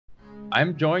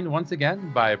I'm joined once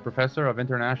again by Professor of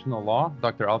International Law,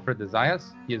 Dr. Alfred de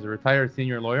Zayas. He is a retired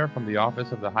senior lawyer from the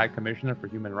Office of the High Commissioner for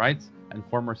Human Rights and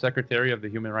former Secretary of the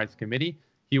Human Rights Committee.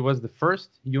 He was the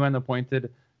first UN-appointed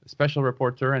special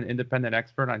rapporteur and independent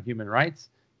expert on human rights.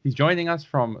 He's joining us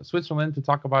from Switzerland to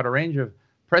talk about a range of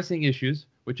pressing issues,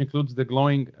 which includes the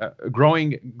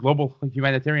growing global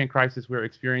humanitarian crisis we're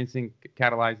experiencing,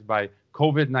 catalyzed by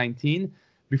COVID-19.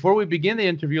 Before we begin the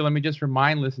interview, let me just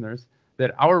remind listeners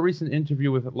that our recent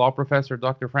interview with law professor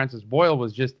Dr. Francis Boyle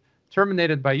was just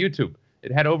terminated by YouTube.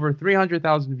 It had over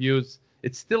 300,000 views.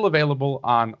 It's still available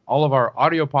on all of our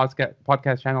audio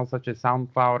podcast channels such as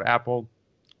SoundCloud, Apple,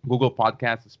 Google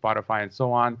Podcasts, Spotify, and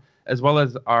so on, as well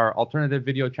as our alternative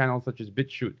video channels such as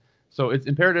BitChute. So it's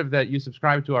imperative that you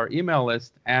subscribe to our email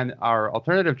list and our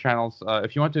alternative channels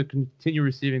if you want to continue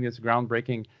receiving this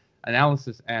groundbreaking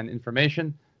analysis and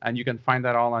information. And you can find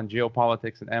that all on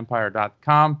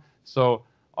geopoliticsandempire.com. So,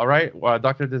 all right,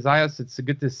 Dr. de Zayas, it's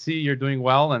good to see you're doing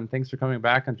well, and thanks for coming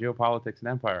back on Geopolitics and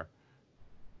Empire.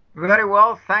 Very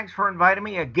well. Thanks for inviting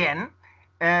me again.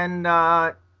 And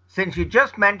since you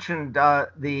just mentioned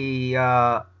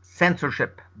the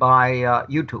censorship by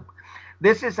YouTube,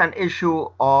 this is an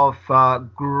issue of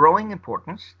growing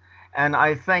importance. And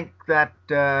I think that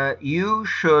you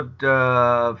should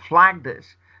flag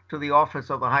this to the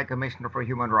Office of the High Commissioner for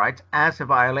Human Rights as a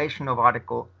violation of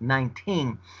Article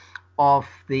 19 of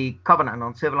the Covenant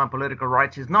on Civil and Political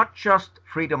Rights. Is not just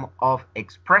freedom of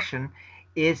expression,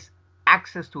 is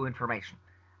access to information.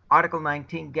 Article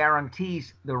 19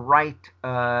 guarantees the right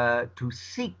to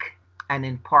seek and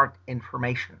impart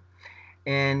information.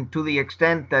 And to the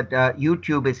extent that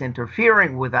YouTube is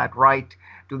interfering with that right,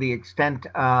 to the extent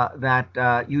that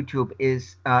YouTube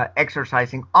is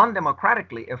exercising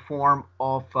undemocratically a form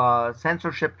of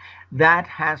censorship, that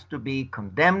has to be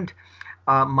condemned.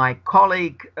 My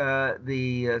colleague,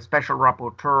 the Special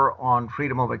Rapporteur on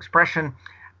Freedom of Expression,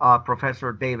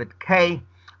 Professor David Kaye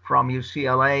from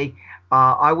UCLA,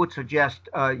 I would suggest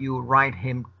you write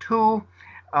him too.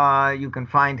 You can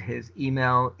find his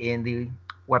email in the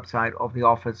website of the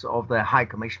Office of the High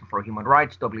Commissioner for Human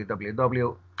Rights,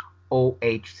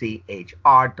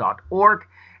 www.ohchr.org,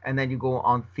 and then you go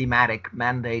on thematic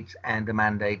mandates and the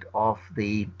mandate of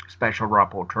the Special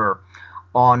Rapporteur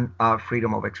on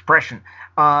freedom of expression.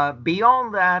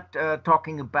 Beyond that,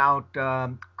 talking about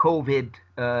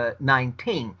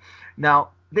COVID-19. Now,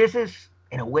 this is,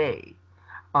 in a way,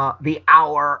 the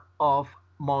hour of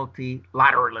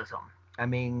multilateralism. I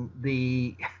mean,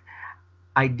 the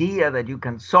idea that you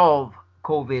can solve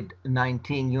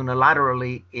COVID-19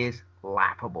 unilaterally is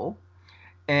laughable.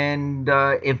 And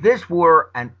if this were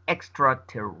an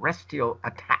extraterrestrial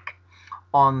attack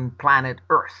on planet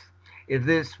Earth, if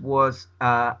this was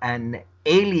an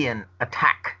alien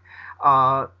attack,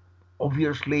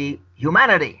 obviously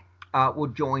humanity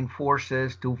would join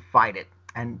forces to fight it.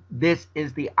 And this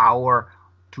is the hour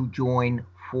to join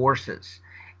forces.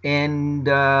 And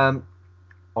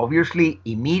obviously,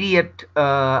 immediate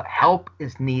help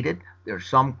is needed. There are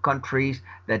some countries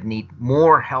that need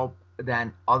more help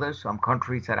than others, some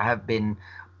countries that have been,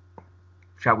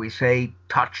 shall we say,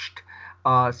 touched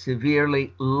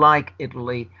severely, like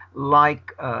Italy,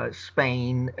 like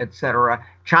Spain, etc.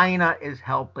 China is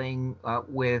helping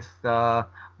with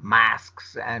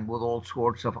masks and with all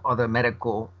sorts of other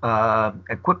medical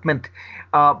equipment,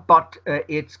 but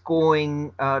it's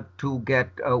going to get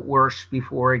worse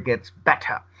before it gets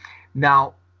better.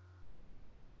 Now,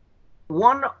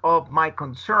 one of my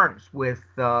concerns with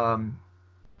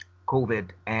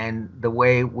COVID and the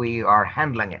way we are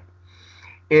handling it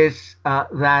is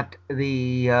that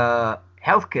the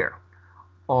healthcare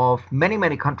of many,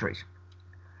 many countries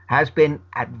has been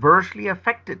adversely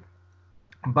affected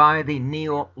by the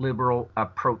neoliberal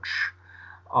approach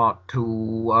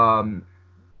to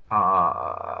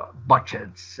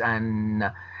budgets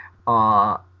and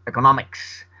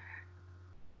economics.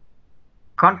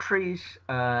 Countries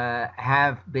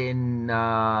have been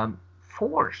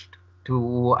forced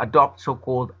to adopt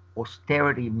so-called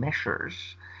austerity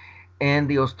measures, and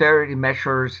the austerity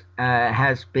measures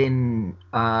has been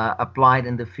applied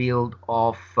in the field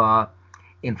of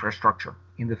infrastructure,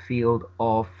 in the field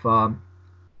of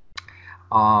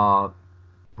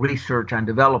research and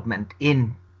development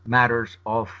in matters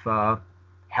of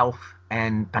health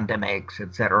and pandemics,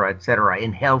 etc.,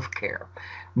 in healthcare.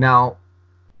 Now,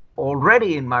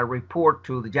 already in my report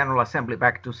to the General Assembly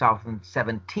back in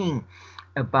 2017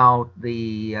 about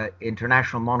the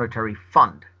International Monetary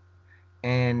Fund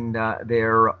and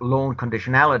their loan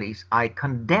conditionalities, I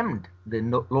condemned the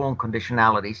loan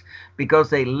conditionalities because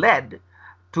they led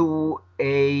to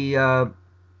a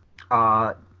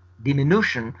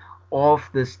diminution of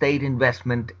the state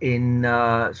investment in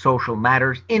social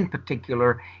matters, in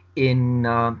particular in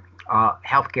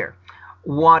healthcare.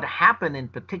 What happened in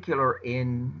particular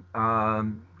in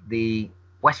the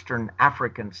Western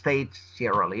African states,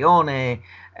 Sierra Leone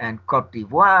and Cote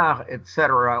d'Ivoire,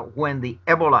 etc., when the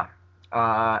Ebola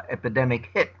epidemic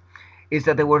hit, is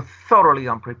that they were thoroughly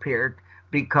unprepared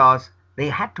because they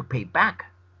had to pay back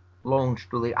loans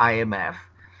to the IMF.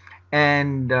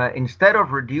 And instead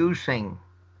of reducing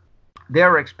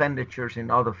their expenditures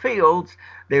in other fields,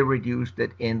 they reduced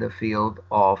it in the field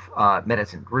of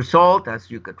medicine. Result, as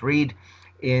you could read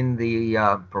in the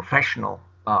professional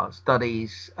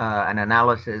studies and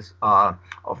analysis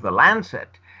of the Lancet,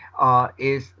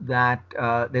 is that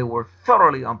they were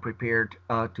thoroughly unprepared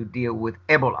to deal with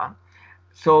Ebola,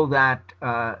 so that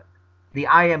the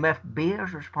IMF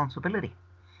bears responsibility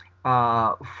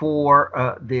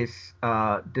for this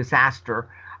disaster.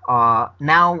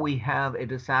 Now we have a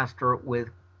disaster with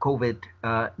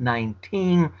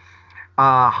COVID-19.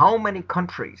 How many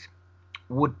countries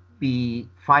would be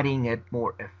fighting it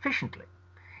more efficiently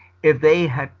if they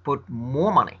had put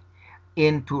more money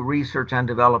into research and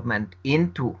development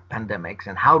into pandemics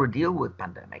and how to deal with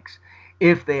pandemics,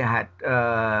 if they had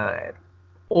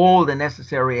all the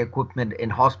necessary equipment in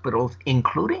hospitals,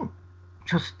 including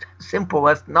just simple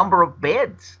as number of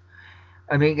beds?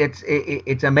 I mean,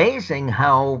 it's amazing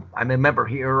how I'm a member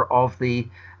here of the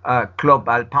Club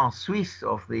Alpin Suisse,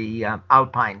 of the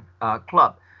Alpine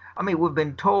Club. I mean, we've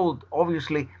been told,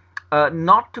 obviously,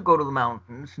 not to go to the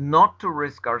mountains, not to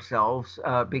risk ourselves,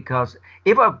 because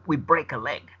if we break a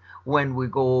leg when we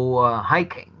go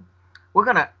hiking, we're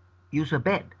going to use a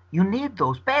bed. You need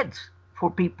those beds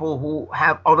for people who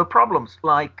have other problems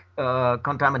like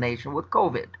contamination with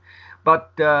COVID.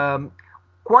 But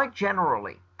quite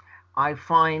generally, I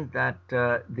find that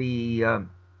the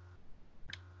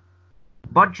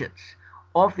budgets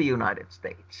of the United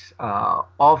States,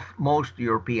 of most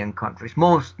European countries,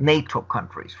 most NATO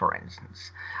countries, for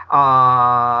instance,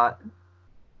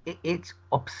 it's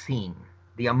obscene.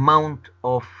 The amount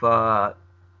of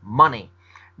money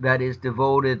that is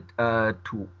devoted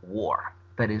to war,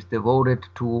 that is devoted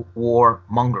to war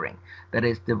mongering, that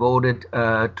is devoted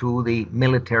to the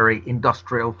military,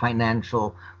 industrial,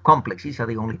 financial complex. These are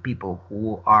the only people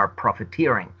who are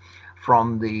profiteering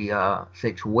from the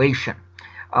situation.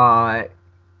 $1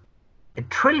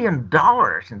 trillion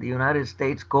in the United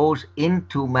States goes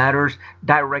into matters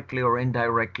directly or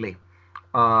indirectly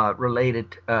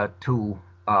related to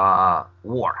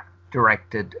war,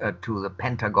 directed to the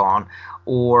Pentagon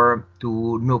or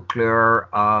to nuclear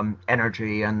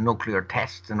energy and nuclear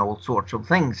tests and all sorts of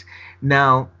things.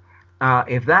 Now,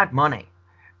 if that money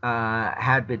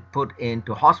had been put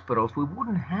into hospitals, we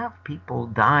wouldn't have people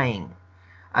dying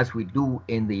as we do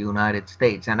in the United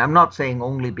States. And I'm not saying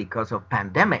only because of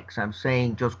pandemics, I'm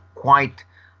saying just quite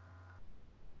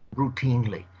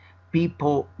routinely.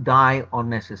 People die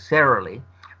unnecessarily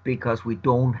because we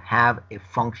don't have a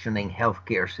functioning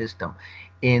healthcare system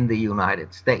in the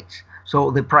United States.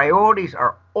 So the priorities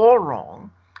are all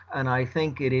wrong, and I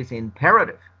think it is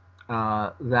imperative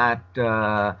that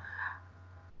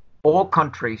all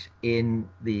countries in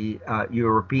the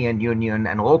European Union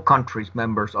and all countries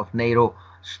members of NATO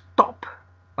stop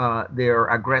their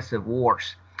aggressive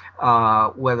wars,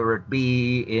 whether it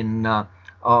be in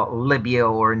Libya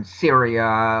or in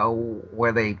Syria,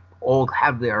 where they all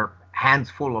have their hands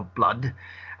full of blood,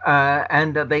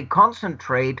 and they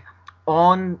concentrate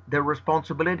on their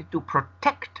responsibility to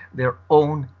protect their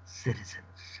own citizens.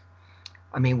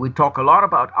 I mean, we talk a lot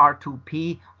about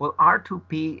R2P. Well,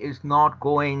 R2P is not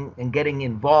going and getting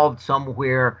involved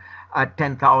somewhere at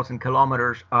 10,000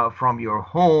 kilometers from your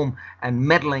home and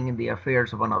meddling in the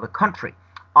affairs of another country.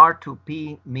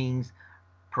 R2P means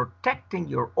protecting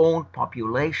your own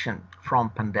population from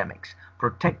pandemics,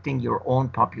 protecting your own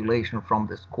population from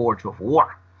the scourge of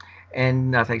war.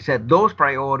 And as I said, those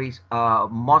priorities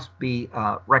must be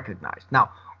recognized.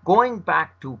 Now, going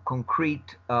back to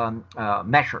concrete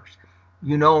measures,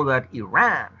 you know that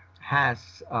Iran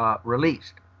has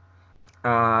released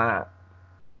a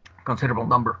considerable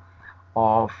number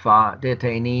of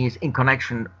detainees in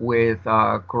connection with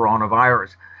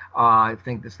coronavirus. I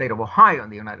think the state of Ohio in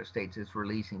the United States is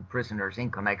releasing prisoners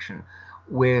in connection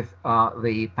with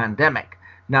the pandemic.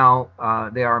 Now,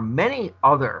 there are many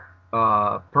other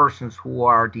persons who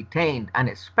are detained, and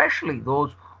especially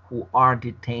those who are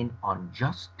detained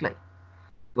unjustly,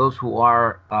 those who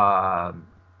are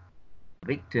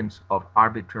victims of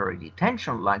arbitrary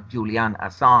detention, like Julian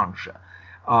Assange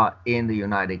in the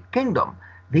United Kingdom.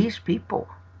 These people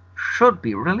should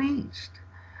be released.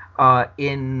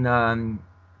 In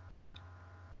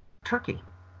Turkey,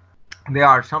 there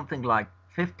are something like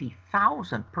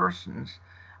 50,000 persons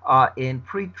in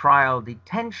pre-trial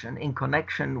detention in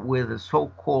connection with the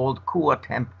so-called coup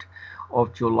attempt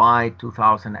of July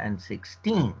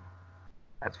 2016.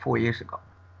 That's 4 years ago.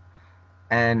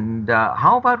 And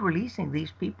how about releasing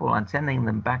these people and sending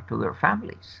them back to their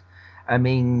families? I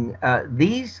mean,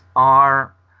 these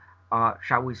are,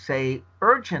 shall we say,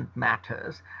 urgent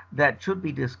matters that should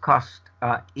be discussed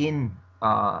in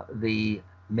the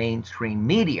mainstream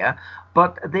media,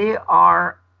 but they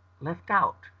are left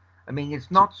out. I mean,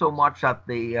 it's not so much that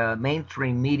the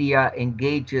mainstream media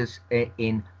engages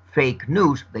in fake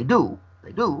news. They do,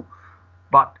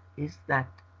 but is that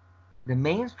the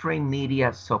mainstream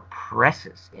media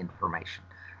suppresses information.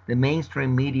 The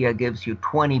mainstream media gives you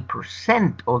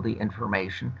 20% of the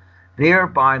information,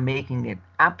 thereby making it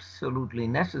absolutely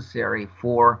necessary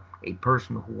for a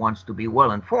person who wants to be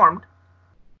well informed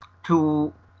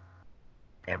to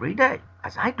every day,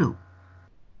 as I do.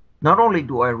 Not only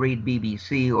do I read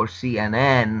BBC or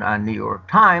CNN and New York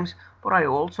Times, but I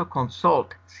also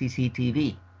consult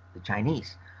CCTV, the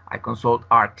Chinese. I consult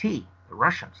RT, the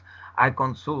Russians. I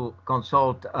consult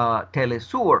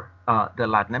Telesur, the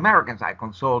Latin Americans. I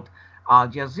consult Al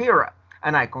Jazeera.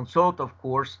 And I consult, of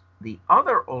course, the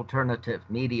other alternative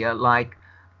media like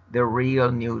the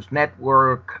Real News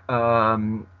Network,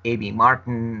 A.B.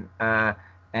 Martin,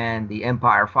 and the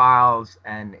Empire Files,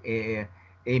 and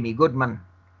Amy Goodman,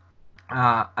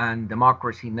 and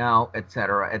Democracy Now,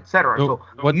 etc., etc. So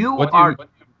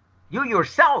you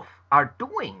yourself are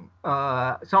doing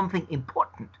something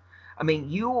important. I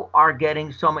mean, you are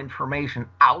getting some information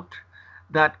out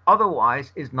that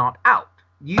otherwise is not out.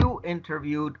 You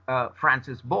interviewed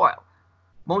Francis Boyle.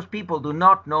 Most people do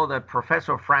not know that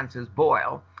Professor Francis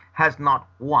Boyle has not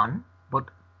one, but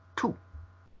two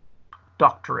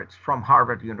doctorates from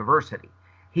Harvard University.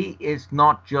 He is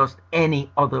not just any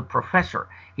other professor.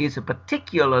 He is a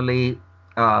particularly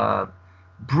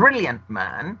brilliant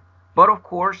man, but of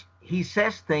course, he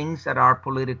says things that are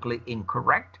politically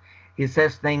incorrect. He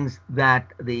says things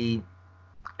that the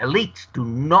elites do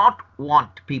not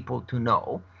want people to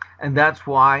know, and that's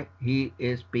why he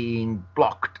is being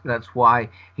blocked. That's why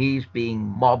he's being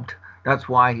mobbed. That's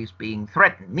why he's being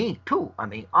threatened. Me too. I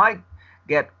mean, I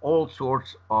get all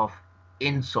sorts of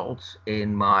insults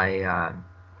in my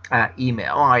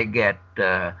email. I get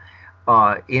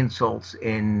insults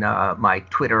in my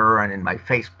Twitter and in my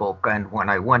Facebook. And when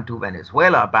I went to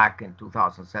Venezuela back in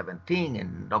 2017,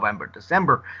 in November,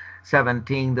 December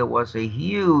 17, there was a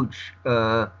huge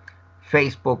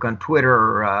Facebook and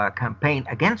Twitter campaign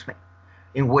against me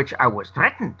in which I was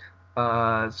threatened.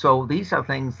 So these are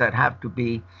things that have to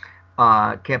be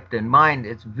kept in mind.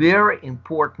 It's very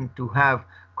important to have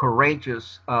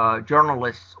courageous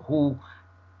journalists who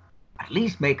at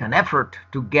least make an effort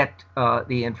to get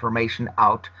the information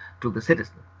out to the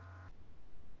citizen.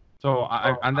 So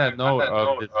on that note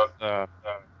of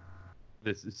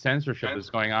this censorship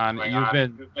that's going on, you've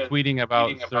been tweeting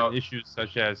about certain issues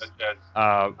such as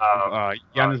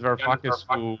Yanis Varoufakis,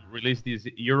 who released these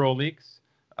Euro leaks,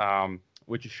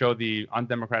 which show the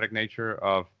undemocratic nature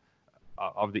of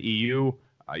the EU.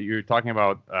 You're talking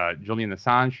about Julian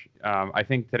Assange. I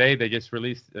think today they just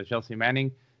released Chelsea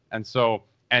Manning, and so.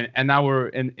 And now we're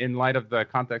in light of the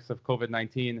context of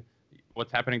COVID-19,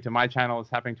 what's happening to my channel is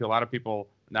happening to a lot of people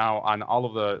now on all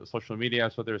of the social media.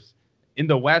 So there's in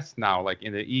the West now, like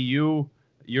in the EU,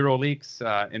 EuroLeaks,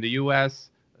 in the US,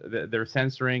 they're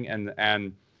censoring.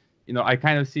 And you know, I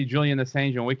kind of see Julian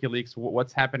Assange and WikiLeaks,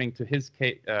 what's happening to his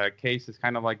case is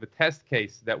kind of like the test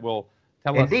case that will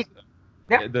tell us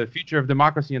the future of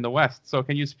democracy in the West. So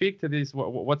can you speak to these,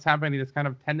 what's happening, this kind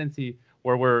of tendency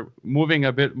where we're moving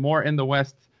a bit more in the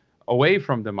West away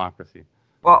from democracy?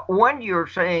 Well, when you're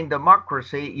saying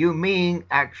democracy, you mean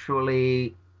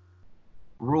actually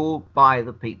ruled by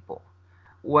the people.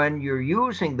 When you're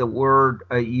using the word,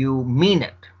 you mean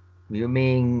it. You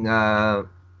mean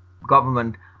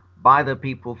government by the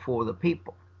people, for the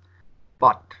people.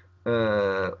 But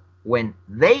when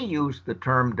they use the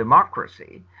term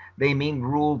democracy, they mean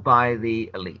ruled by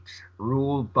the elites,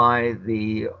 ruled by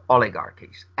the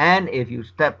oligarchies. And if you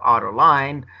step out of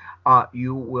line,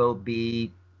 you will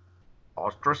be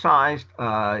ostracized,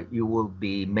 you will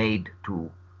be made to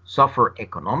suffer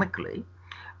economically,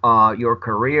 your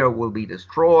career will be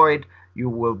destroyed, you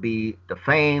will be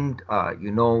defamed.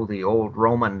 You know the old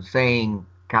Roman saying,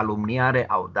 calumniare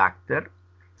audacter,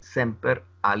 semper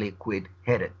aliquid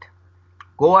heret.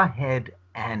 Go ahead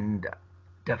and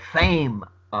defame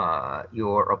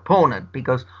your opponent,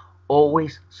 because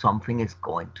always something is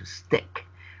going to stick.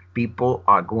 people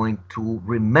are going to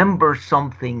remember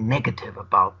something negative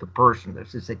about the person.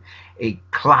 There's this a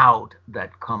cloud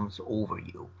that comes over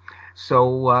you.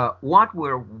 So what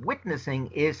we're witnessing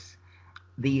is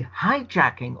the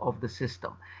hijacking of the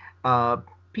system.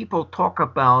 People talk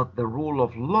about the rule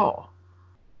of law,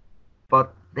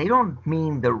 but they don't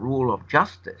mean the rule of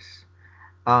justice.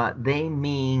 They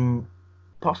mean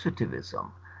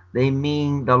positivism. They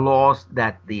mean the laws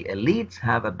that the elites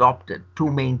have adopted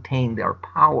to maintain their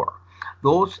power.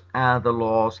 Those are the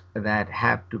laws that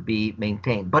have to be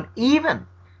maintained. But even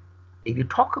if you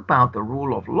talk about the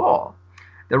rule of law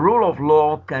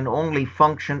can only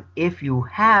function if you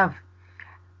have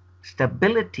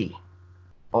stability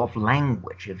of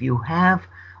language, if you have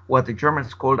what the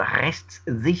Germans call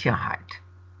Rechtssicherheit,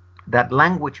 that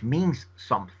language means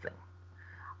something.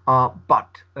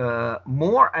 But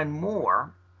more and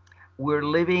more, we're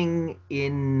living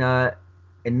in a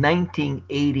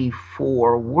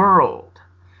 1984 world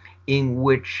in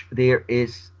which there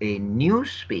is a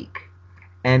newspeak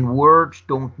and words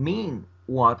don't mean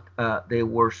what they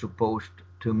were supposed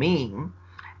to mean.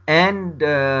 And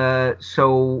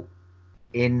so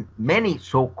in many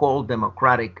so-called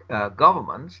democratic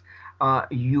governments,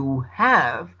 you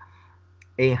have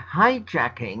a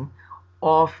hijacking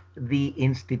of the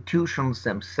institutions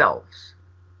themselves.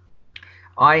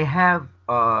 I have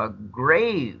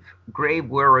grave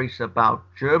worries about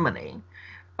Germany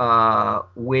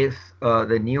with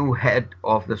the new head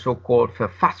of the so-called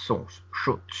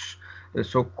Verfassungsschutz, the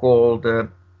so-called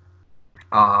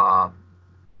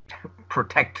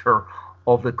protector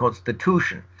of the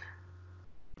Constitution.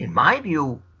 In my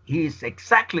view, he is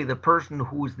exactly the person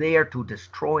who's there to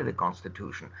destroy the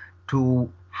Constitution,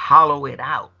 to hollow it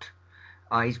out.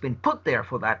 He's been put there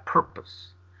for that purpose.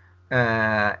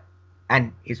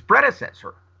 And his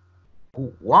predecessor,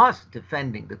 who was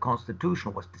defending the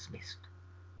Constitution, was dismissed.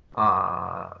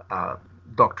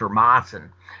 Dr. Maaßen.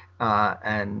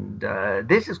 And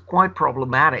this is quite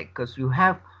problematic because you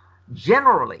have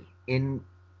generally in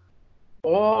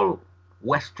all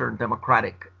Western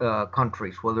democratic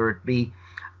countries, whether it be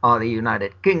the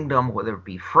United Kingdom, whether it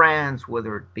be France,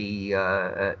 whether it be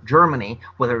Germany,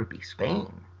 whether it be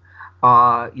Spain,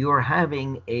 you're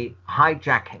having a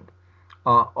hijacking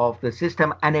of the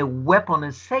system and a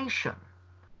weaponization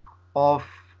of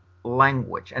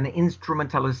language, an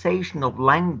instrumentalization of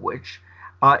language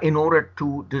in order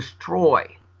to destroy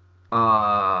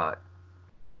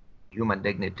human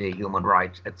dignity, human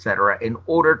rights, etc., in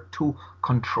order to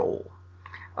control.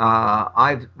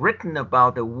 I've written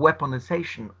about the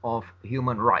weaponization of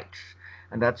human rights,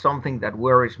 and that's something that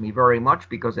worries me very much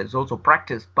because it's also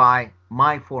practiced by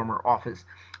my former office,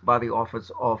 by the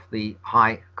Office of the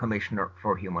High Commissioner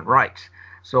for Human Rights.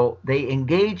 So they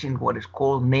engage in what is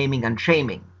called naming and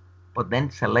shaming, but then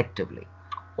selectively,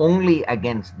 only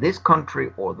against this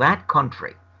country or that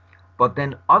country, but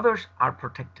then others are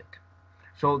protected.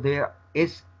 So there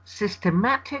is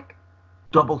systematic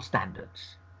double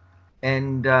standards.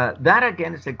 And that,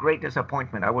 again, is a great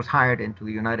disappointment. I was hired into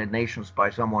the United Nations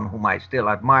by someone whom I still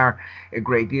admire a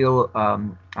great deal,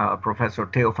 Professor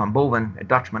Theo van Boven, a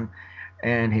Dutchman,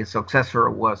 and his successor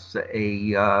was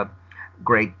a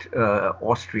great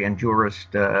Austrian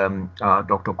jurist,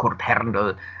 Dr. Kurt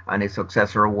Herndl, and his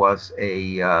successor was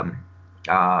a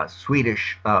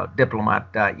Swedish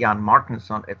diplomat, Jan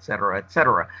Martinsson, etc.,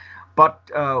 etc. But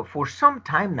for some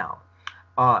time now,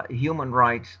 human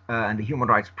rights and the human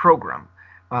rights program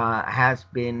has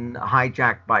been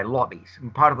hijacked by lobbies.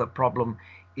 And part of the problem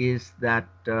is that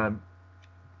the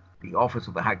Office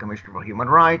of the High Commissioner for Human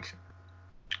Rights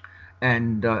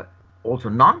and also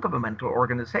non-governmental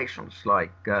organizations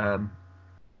like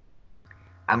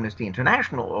Amnesty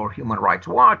International or Human Rights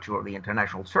Watch or the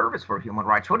International Service for Human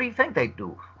Rights, what do you think they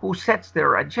do? Who sets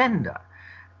their agenda?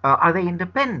 Are they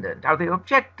independent? Are they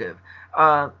objective?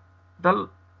 The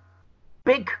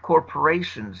big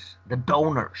corporations, the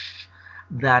donors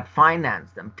that finance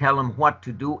them, tell them what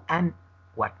to do and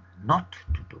what not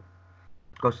to do.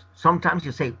 Because sometimes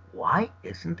you say, why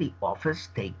isn't the office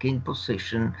taking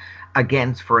position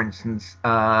against, for instance,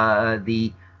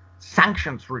 the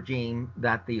sanctions regime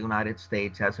that the United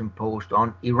States has imposed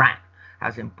on Iran,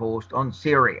 has imposed on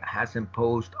Syria, has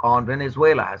imposed on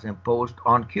Venezuela, has imposed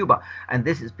on Cuba? And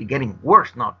this is getting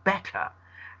worse, not better.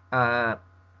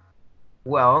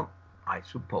 Well, I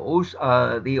suppose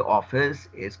the office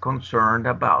is concerned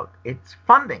about its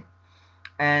funding.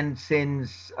 And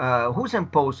since who's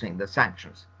imposing the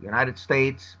sanctions? The United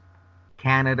States,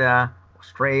 Canada,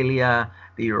 Australia,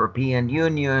 the European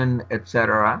Union,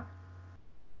 etc.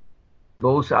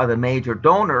 Those are the major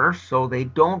donors, so they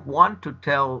don't want to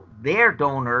tell their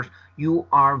donors, you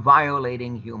are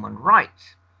violating human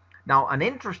rights. Now, an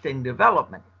interesting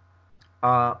development,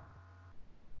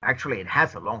 actually, it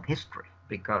has a long history,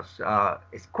 because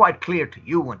it's quite clear to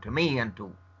you and to me and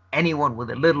to anyone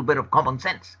with a little bit of common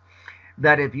sense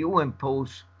that if you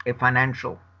impose a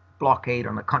financial blockade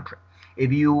on a country,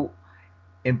 if you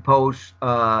impose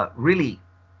really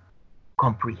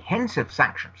comprehensive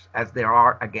sanctions, as there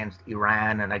are against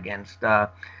Iran and against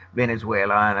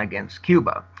Venezuela and against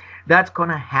Cuba, that's going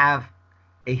to have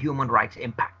a human rights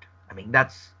impact. I mean,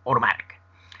 that's automatic.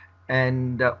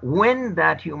 And when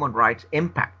that human rights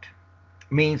impact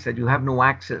means that you have no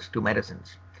access to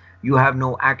medicines, you have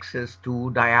no access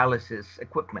to dialysis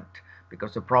equipment,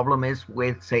 because the problem is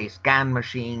with, say, scan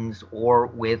machines or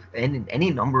with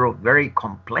any number of very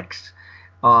complex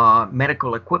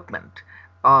medical equipment,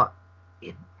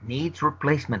 it needs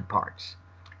replacement parts.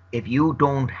 If you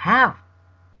don't have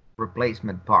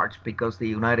replacement parts because the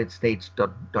United States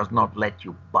does not let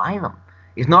you buy them,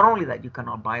 it's not only that you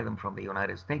cannot buy them from the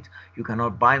United States, you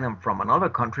cannot buy them from another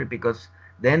country, because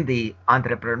then the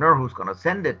entrepreneur who's going to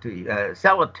send it to you,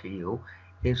 sell it to you,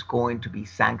 is going to be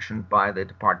sanctioned by the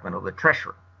Department of the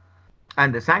Treasury.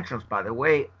 And the sanctions, by the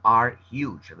way, are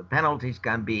huge. The penalties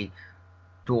can be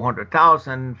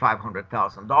 $200,000,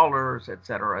 $500,000, et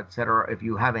cetera, if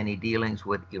you have any dealings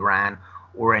with Iran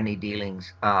or any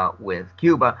dealings with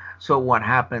Cuba. So what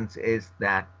happens is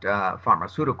that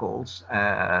pharmaceutical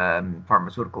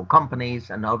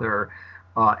companies and other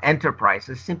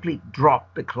enterprises simply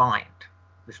drop the client.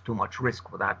 There's too much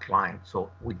risk with that client,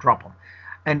 so we drop them.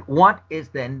 And what is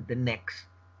then the next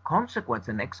consequence?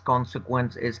 The next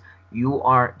consequence is you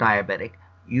are diabetic,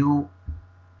 you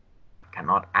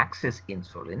cannot access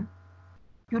insulin,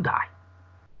 you die.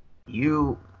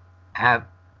 You have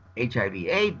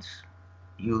HIV/AIDS,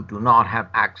 you do not have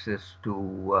access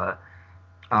to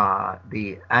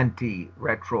the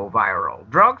antiretroviral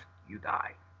drugs, you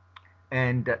die.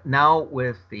 And now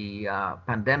with the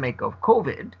pandemic of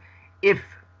COVID, if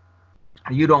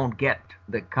you don't get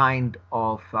the kind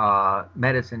of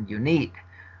medicine you need,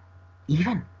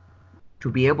 even to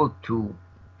be able to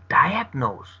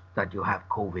diagnose that you have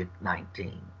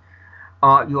COVID-19,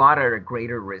 you are at a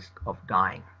greater risk of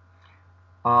dying.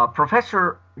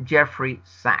 Professor Jeffrey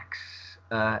Sachs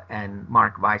and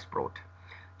Mark Weisbrot.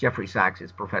 Jeffrey Sachs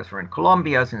is professor in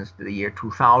Columbia since the year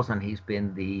 2000. He's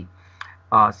been the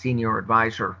senior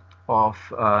advisor of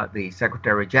the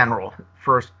Secretary General.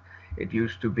 First, it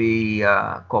used to be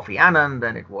Kofi Annan,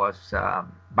 then it was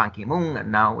Ban Ki-moon,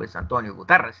 and now it's Antonio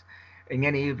Guterres. In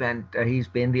any event, he's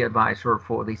been the advisor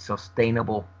for the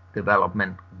Sustainable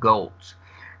Development Goals.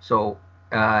 So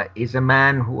he's a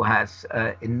man who has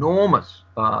enormous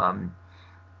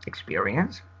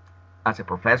experience as a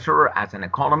professor, as an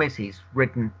economist. He's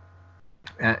written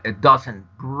a dozen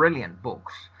brilliant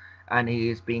books, and he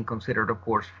is being considered, of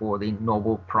course, for the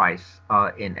Nobel Prize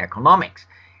in economics.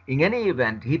 In any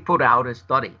event, he put out a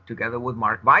study together with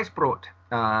Mark Weisbrot,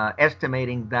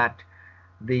 estimating that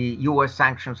the U.S.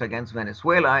 sanctions against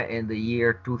Venezuela in the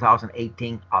year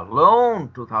 2018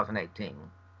 alone, 2018,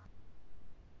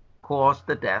 caused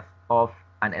the death of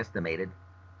an estimated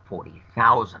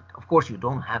 40,000. Of course, you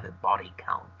don't have a body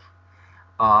count.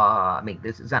 I mean,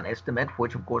 this is an estimate,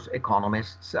 which, of course,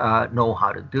 economists know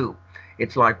how to do.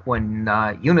 It's like when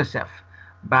UNICEF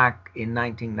back in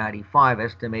 1995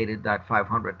 estimated that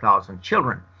 500,000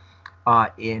 children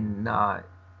in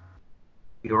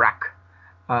Iraq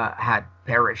had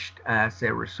perished as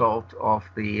a result of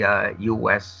the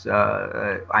U.S.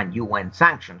 And UN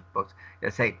sanctions. But they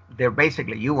say they're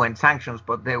basically UN sanctions,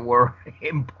 but they were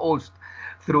imposed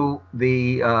through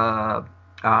the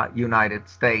United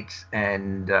States.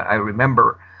 And I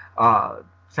remember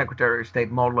Secretary of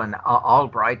State Madeleine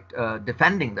Albright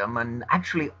defending them, and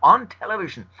actually on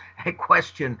television, a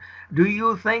question: do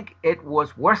you think it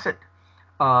was worth it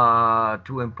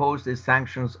to impose these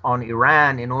sanctions on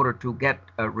Iran in order to get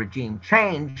a regime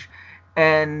change?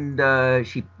 And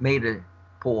she made a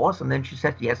pause, and then she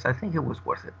said, yes, I think it was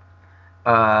worth it.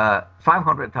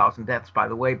 500,000 deaths, by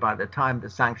the way. By the time the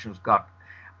sanctions got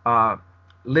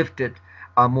lifted,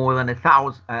 more than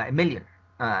a million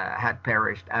had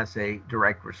perished as a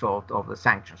direct result of the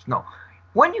sanctions. No,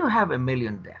 when you have a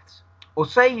million deaths, or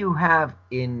say you have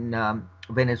in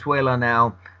Venezuela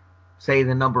now, say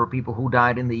the number of people who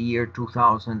died in the year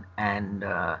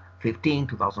 2015,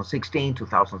 2016,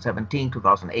 2017,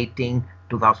 2018,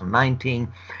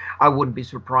 2019, I wouldn't be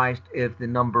surprised if the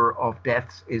number of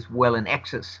deaths is well in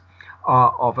excess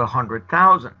of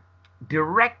 100,000.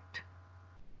 Direct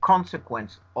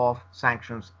consequence of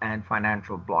sanctions and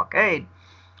financial blockade.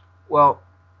 Well,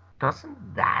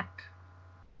 doesn't that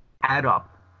add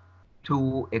up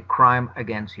to a crime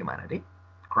against humanity?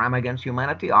 Crime against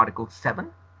humanity, Article 7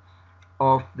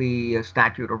 of the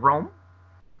Statute of Rome.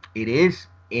 It is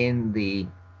in the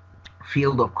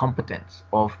field of competence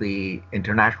of the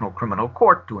International Criminal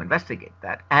Court to investigate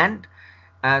that. And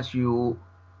as you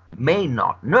may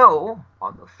not know,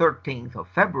 on the 13th of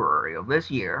February of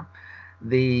this year,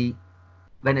 the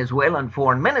Venezuelan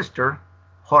foreign minister,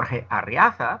 Jorge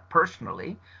Arriaza,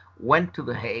 personally went to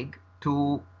The Hague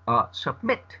to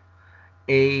submit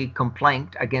a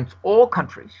complaint against all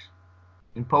countries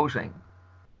imposing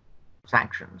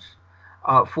sanctions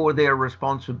for their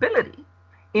responsibility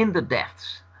in the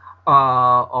deaths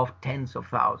of tens of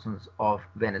thousands of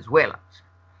Venezuelans.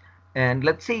 And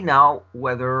let's see now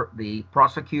whether the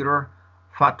prosecutor,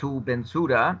 Fatou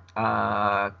Bensouda,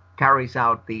 carries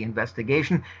out the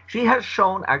investigation. She has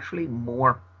shown actually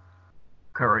more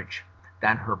courage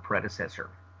than her predecessor.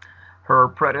 Her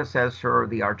predecessor,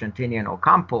 the Argentinian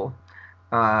Ocampo,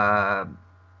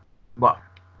 well,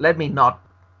 let me not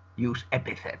use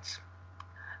epithets.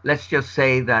 Let's just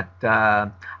say that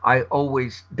I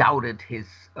always doubted his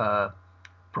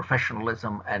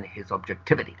professionalism and his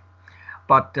objectivity.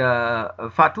 But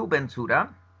Fatou Bensouda,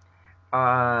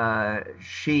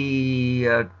 she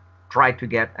tried to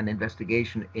get an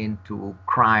investigation into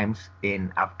crimes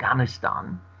in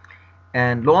Afghanistan.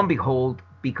 And lo and behold,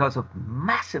 because of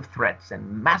massive threats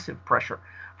and massive pressure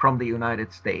from the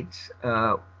United States,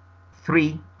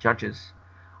 3 judges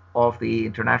of the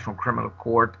International Criminal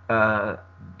Court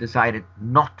decided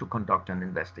not to conduct an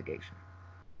investigation.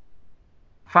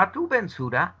 Fatou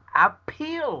Bensouda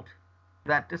appealed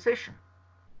that decision.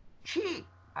 She,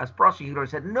 as prosecutor,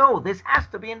 said, no, this has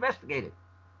to be investigated.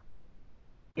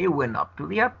 It went up to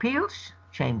the appeals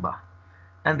chamber,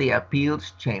 and the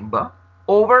appeals chamber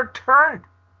overturned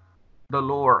the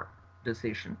lower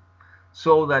decision,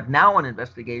 so that now an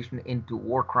investigation into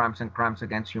war crimes and crimes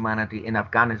against humanity in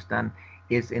Afghanistan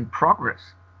is in progress.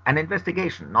 An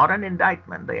investigation, not an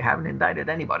indictment. They haven't indicted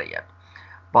anybody yet.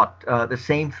 But the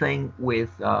same thing with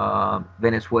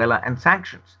Venezuela and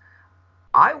sanctions.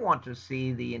 I want to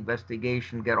see the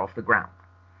investigation get off the ground.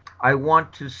 I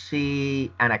want to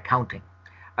see an accounting.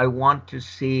 I want to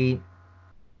see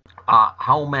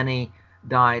how many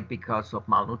died because of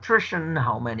malnutrition,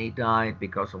 how many died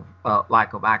because of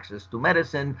lack of access to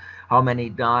medicine, how many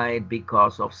died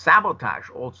because of sabotage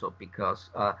also,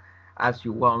 because as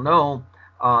you well know,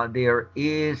 there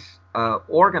is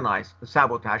organized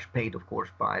sabotage paid, of course,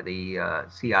 by the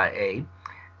CIA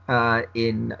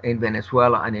in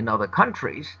Venezuela and in other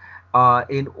countries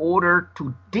in order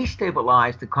to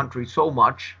destabilize the country so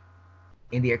much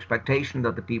in the expectation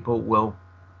that the people will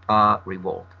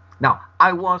revolt. Now,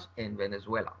 I was in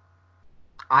Venezuela.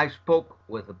 I spoke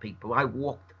with the people. I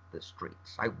walked the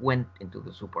streets. I went into the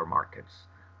supermarkets.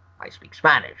 I speak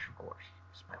Spanish, of course.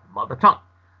 It's my mother tongue.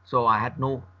 So I had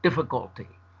no difficulty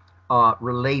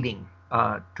relating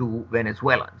to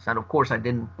Venezuelans. And of course, I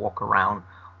didn't walk around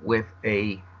with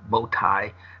a bow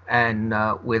tie and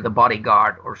with a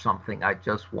bodyguard or something. I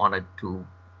just wanted to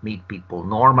meet people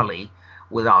normally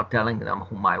without telling them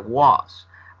whom I was.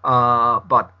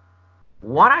 But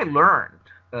what I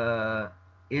learned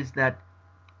is that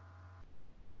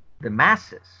the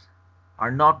masses are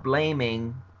not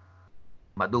blaming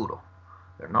Maduro.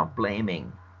 They're not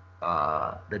blaming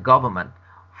the government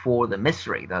for the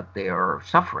misery that they are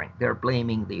suffering. They're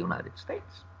blaming the United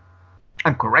States.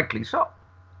 And correctly so,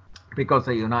 because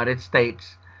the United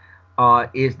States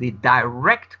is the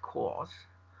direct cause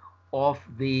of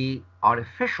the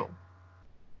artificial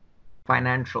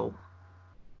financial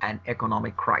and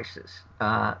economic crisis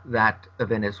that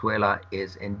Venezuela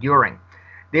is enduring.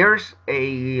 There's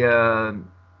a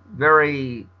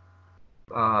very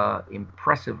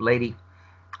impressive lady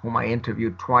whom I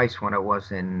interviewed twice when I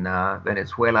was in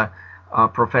Venezuela,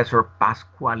 Professor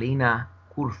Pascualina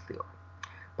Curcio.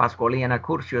 Pascualina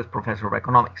Curcio is professor of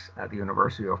economics at the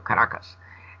University of Caracas.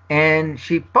 And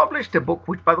she published a book,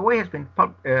 which, by the way, has been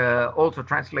also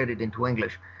translated into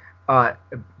English, a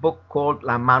book called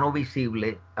La Mano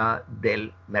Visible del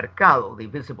Mercado, the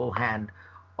visible hand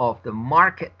of the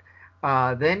market.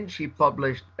 Then she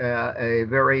published a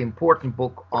very important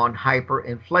book on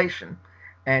hyperinflation,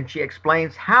 and she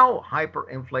explains how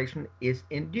hyperinflation is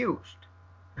induced,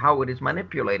 how it is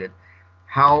manipulated,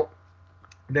 how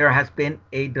there has been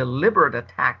a deliberate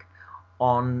attack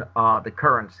on the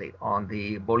currency, on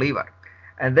the Bolivar.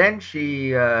 And then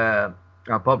she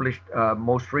published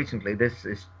most recently,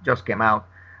 just came out,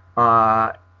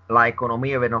 La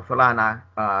Economía Venezolana,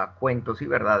 Cuentos y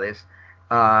Verdades,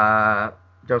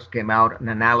 just came out an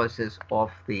analysis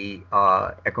of the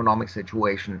economic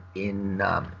situation in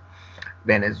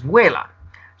Venezuela.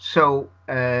 So,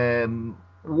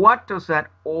 what does that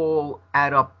all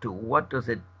add up to? What does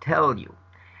it tell you?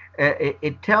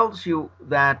 It tells you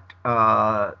that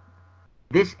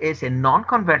this is a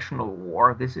non-conventional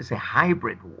war. This is a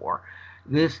hybrid war.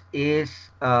 This is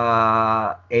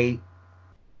a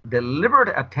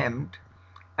deliberate attempt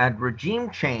at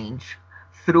regime change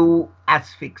through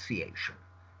asphyxiation.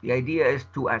 The idea is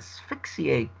to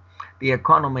asphyxiate the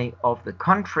economy of the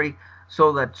country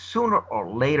so that sooner or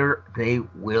later they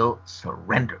will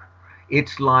surrender.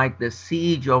 It's like the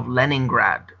siege of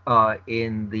Leningrad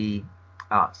in the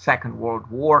Second World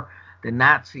War. The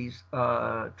Nazis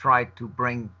tried to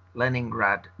bring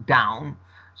Leningrad down.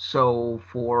 So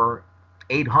for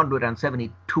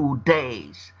 872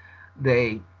 days,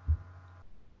 they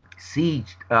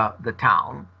sieged the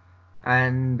town.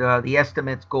 And the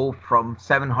estimates go from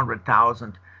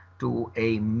 700,000 to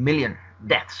 1,000,000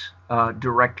 deaths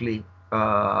directly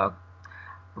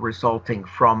resulting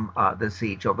from the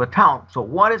siege of the town. So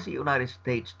what is the United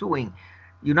States doing?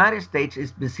 United States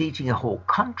is besieging a whole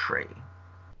country.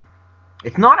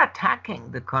 It's not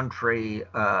attacking the country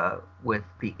with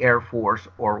the Air Force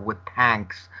or with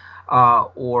tanks,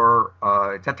 or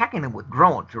it's attacking them with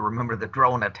drones. You remember the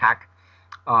drone attack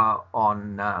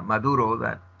on Maduro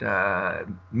that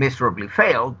miserably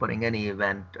failed, but in any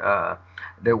event,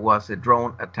 there was a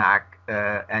drone attack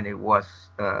and it was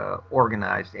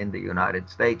organized in the United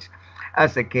States.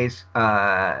 As the case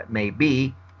may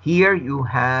be, here you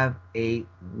have a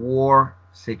war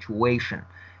situation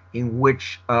in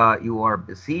which you are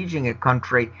besieging a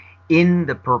country in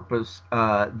the purpose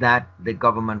that the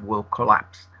government will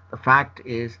collapse. The fact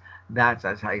is that,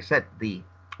 as I said, the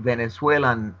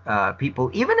Venezuelan people,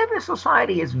 even if the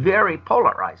society is very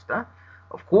polarized,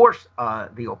 of course,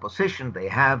 the opposition, they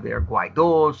have their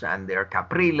Guaidos and their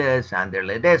Capriles and their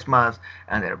Ledesmas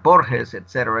and their Borges,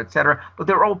 etc., but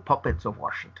they're all puppets of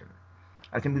Washington.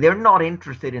 I think they're not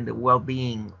interested in the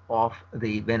well-being of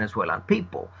the Venezuelan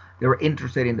people. They're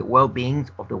interested in the well-being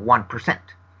of the 1%,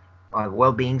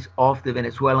 well-being of the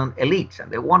Venezuelan elites.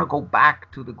 And they want to go back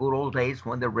to the good old days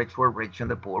when the rich were rich and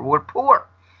the poor were poor.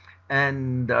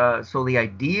 And so the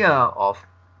idea of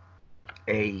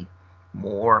a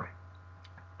more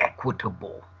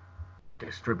equitable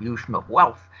distribution of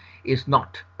wealth is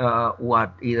not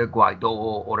what either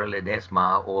Guaido or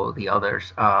Ledesma or the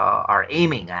others are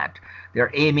aiming at.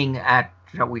 They're aiming at,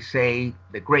 shall we say,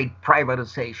 the great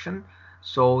privatization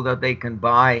so that they can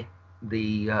buy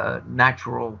the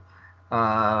natural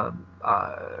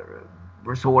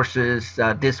resources,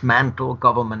 dismantle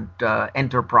government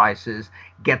enterprises,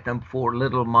 get them for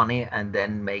little money, and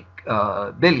then make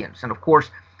billions. And of course,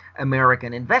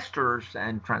 American investors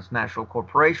and transnational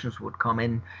corporations would come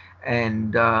in,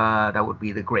 and that would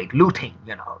be the great looting.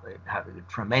 You know, they'd have a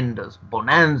tremendous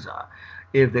bonanza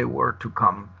if they were to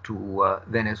come to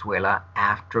Venezuela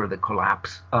after the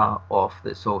collapse of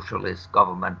the socialist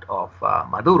government of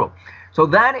Maduro. So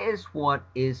that is what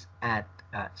is at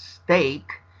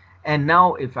stake. And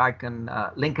now, if I can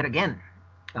link it again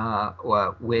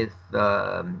with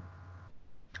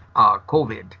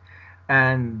COVID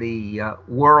and the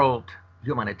world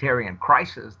humanitarian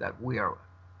crisis that we are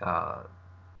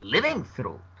living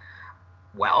through,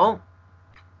 well,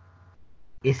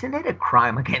 isn't it a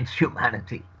crime against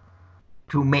humanity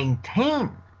to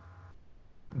maintain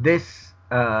this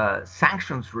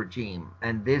sanctions regime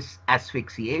and this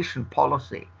asphyxiation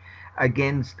policy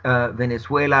against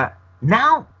Venezuela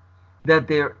now that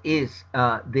there is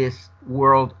this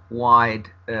worldwide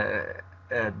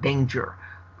danger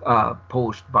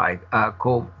posed by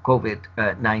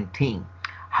COVID-19?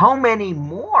 How many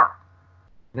more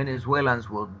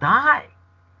Venezuelans will die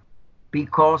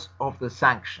because of the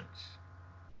sanctions?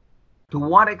 To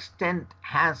what extent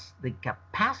has the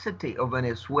capacity of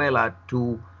Venezuela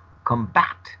to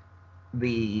combat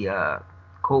the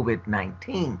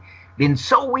COVID-19 been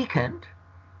so weakened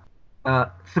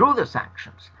through the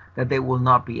sanctions that they will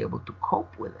not be able to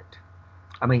cope with it?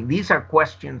 I mean, these are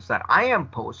questions that I am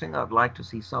posing. I'd like to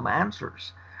see some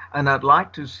answers. And I'd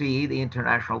like to see the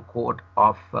International Court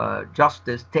of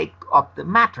Justice take up the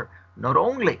matter. Not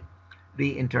only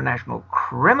the International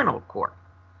Criminal Court,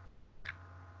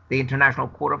 the International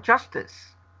Court of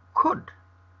Justice could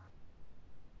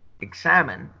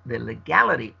examine the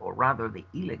legality, or rather the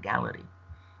illegality,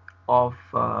 of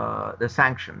the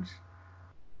sanctions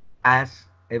as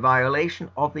a violation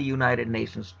of the United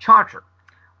Nations Charter.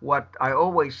 What I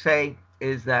always say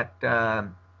is that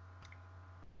the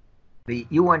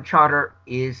UN Charter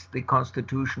is the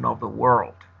constitution of the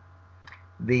world.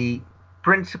 The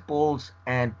principles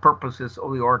and purposes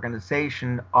of the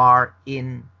organization are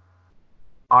in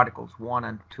Articles 1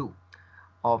 and 2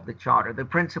 of the Charter. The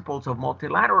principles of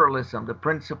multilateralism, the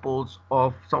principles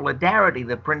of solidarity,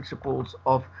 the principles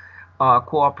of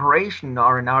cooperation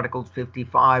are in Articles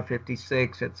 55,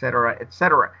 56, etc.,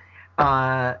 etc.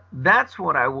 That's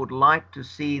what I would like to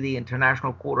see the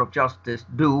International Court of Justice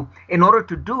do. In order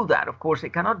to do that, of course,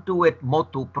 it cannot do it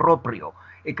motu proprio.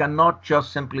 It cannot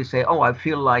just simply say, oh, I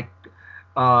feel like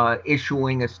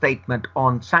issuing a statement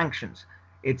on sanctions.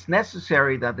 It's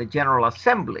necessary that the General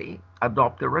Assembly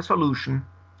adopt a resolution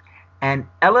and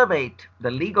elevate the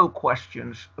legal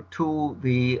questions to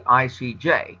the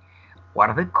ICJ. What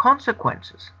are the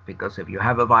consequences? Because if you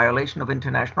have a violation of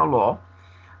international law,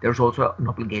 there's also an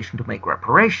obligation to make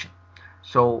reparation.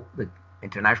 So the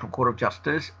International Court of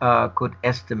Justice could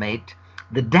estimate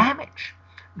the damage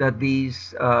that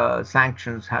these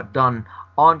sanctions have done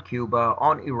on Cuba,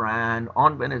 on Iran,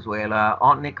 on Venezuela,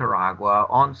 on Nicaragua,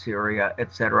 on Syria,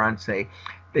 etc., and say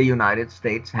the United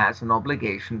States has an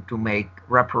obligation to make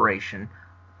reparation,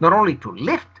 not only to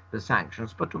lift the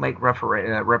sanctions, but to make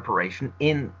reparation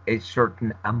in a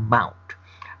certain amount.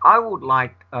 I would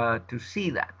like to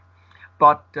see that.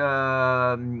 But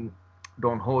don't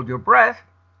hold your breath.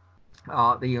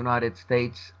 The United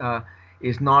States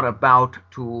is not about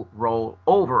to roll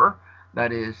over.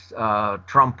 That is,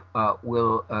 Trump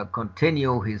will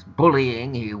continue his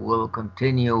bullying. He will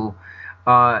continue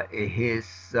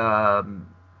his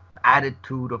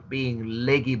attitude of being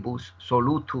legibus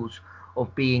solutus,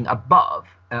 of being above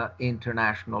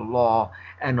international law,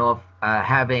 and of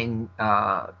having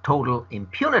total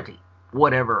impunity,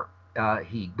 whatever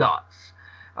he does.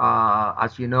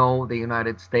 As you know, the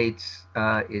United States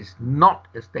is not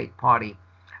a state party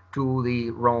to the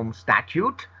Rome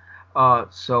Statute,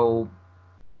 so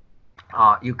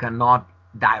you cannot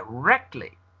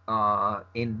directly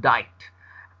indict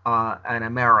an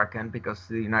American because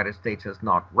the United States has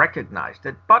not recognized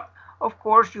it. But of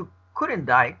course, you could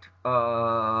indict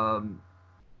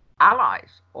allies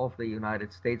of the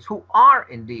United States who are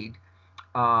indeed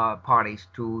parties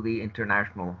to the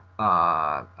International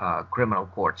Criminal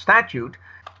Court Statute.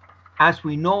 As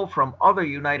we know from other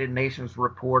United Nations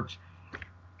reports,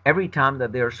 every time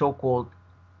that there are so-called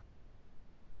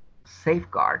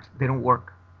safeguards, they don't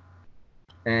work.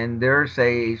 And there's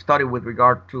a study with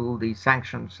regard to the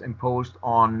sanctions imposed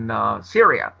on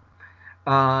Syria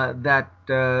that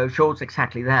shows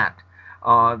exactly that.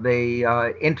 They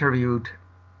interviewed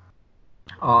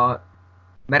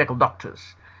medical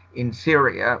doctors in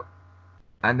Syria,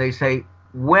 and they say,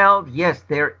 well, yes,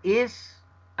 there is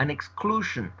an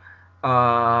exclusion.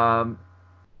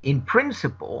 In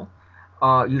principle,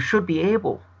 you should be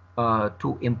able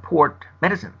to import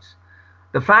medicines.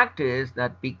 The fact is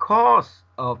that because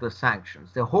of the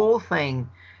sanctions, the whole thing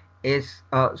is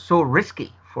so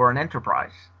risky for an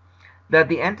enterprise that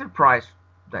the enterprise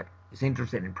that is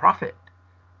interested in profit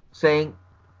saying,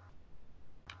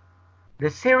 the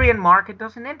Syrian market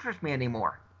doesn't interest me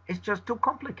anymore. It's just too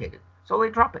complicated. So they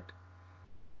drop it.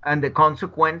 And the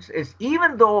consequence is,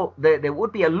 even though there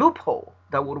would be a loophole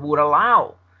that would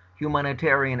allow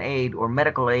humanitarian aid or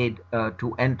medical aid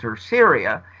to enter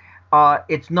Syria,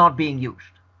 it's not being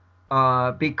used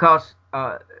because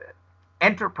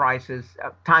enterprises,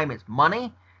 time is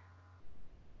money.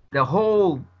 The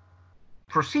whole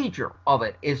procedure of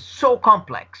it is so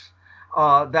complex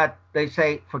that they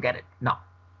say, forget it. No.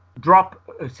 Drop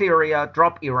Syria,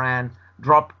 drop Iran,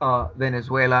 drop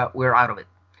Venezuela, we're out of it.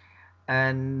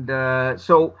 And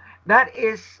so that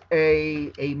is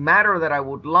a matter that I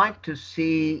would like to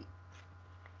see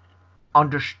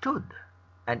understood.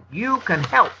 And you can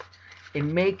help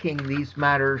in making these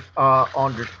matters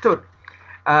understood.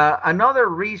 Another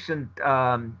recent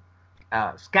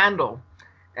scandal,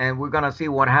 and we're going to see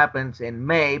what happens in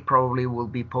May, probably will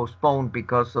be postponed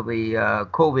because of the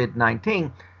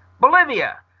COVID-19,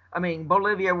 Bolivia. I mean,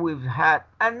 Bolivia, we've had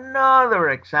another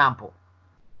example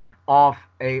of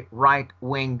a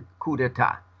right-wing coup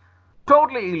d'etat.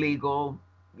 Totally illegal,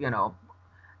 you know,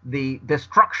 the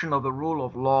destruction of the rule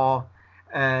of law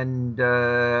and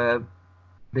the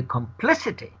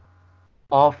complicity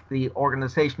of the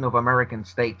Organization of American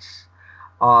States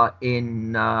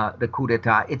in the coup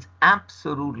d'etat. It's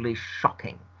absolutely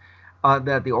shocking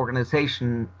that the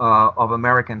Organization of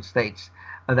American States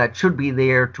that should be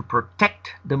there to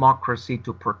protect democracy,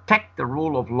 to protect the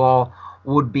rule of law,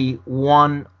 would be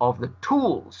one of the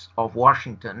tools of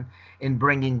Washington in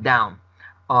bringing down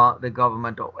the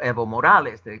government of Evo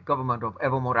Morales. The government of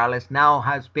Evo Morales now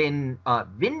has been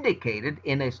vindicated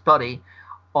in a study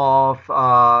of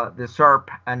the SERP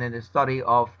and in a study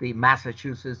of the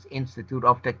Massachusetts Institute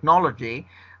of Technology,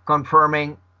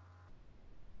 confirming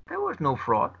there was no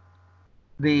fraud.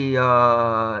 The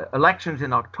elections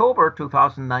in October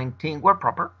 2019 were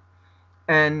proper,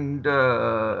 and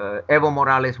Evo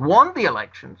Morales won the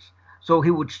elections, so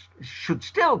he should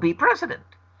still be president.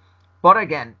 But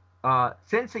again,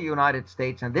 since the United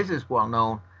States, and this is well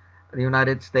known, the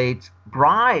United States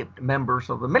bribed members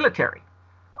of the military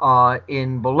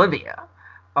in Bolivia.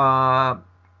 The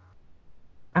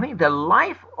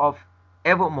life of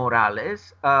Evo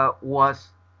Morales was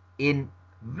in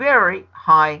very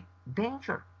high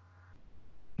danger.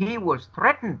 He was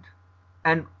threatened,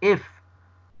 and if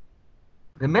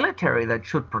the military that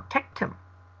should protect him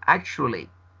actually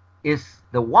is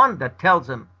the one that tells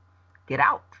him, get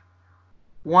out,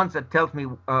 ones that tells me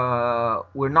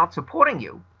we're not supporting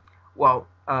you, well,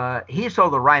 he saw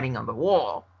the writing on the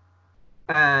wall,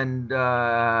 and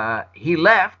he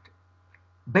left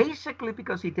basically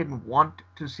because he didn't want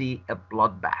to see a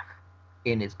bloodbath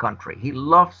in his country. He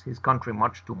loves his country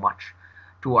much too much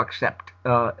to accept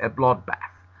a bloodbath.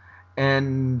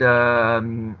 And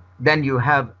then you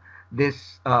have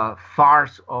this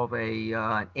farce of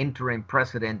a interim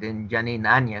president in Janine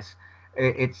Áñez.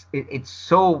 It's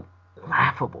so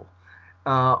laughable.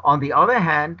 On the other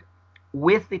hand,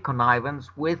 with the connivance,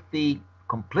 with the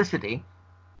complicity,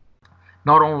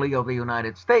 not only of the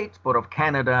United States, but of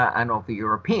Canada and of the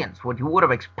Europeans, what you would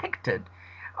have expected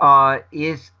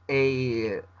is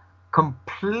a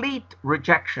complete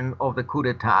rejection of the coup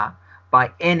d'etat by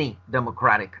any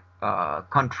democratic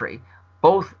country,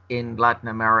 both in Latin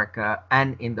America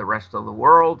and in the rest of the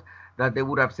world, that they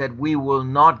would have said, we will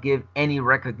not give any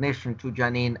recognition to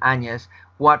Janine Áñez.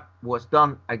 What was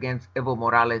done against Evo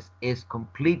Morales is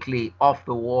completely off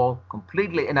the wall,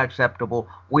 completely unacceptable.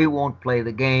 We won't play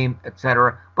the game,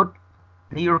 etc. But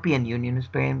the European Union is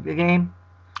playing the game.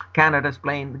 Canada's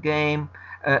playing the game,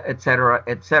 etc.,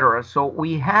 etc. So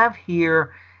we have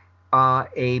here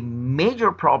a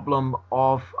major problem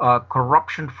of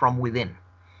corruption from within.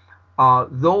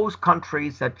 Those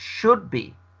countries that should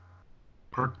be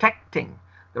protecting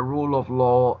the rule of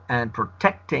law and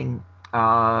protecting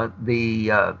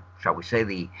shall we say,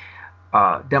 the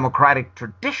democratic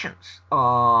traditions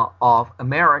of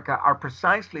America are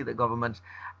precisely the governments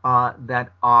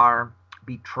that are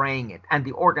betraying it. And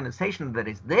the organization that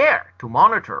is there to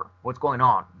monitor what's going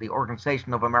on, the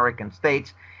Organization of American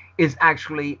States, is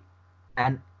actually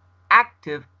an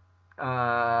active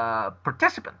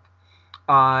participant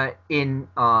in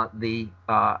the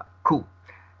coup.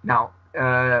 Now,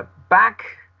 back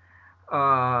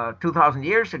 2,000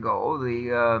 years ago,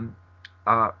 the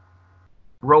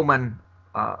Roman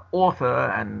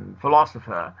author and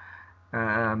philosopher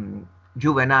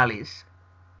Juvenalis,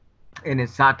 in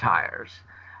his satires,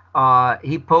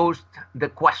 he posed the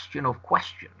question of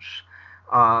questions,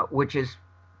 which is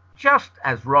just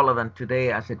as relevant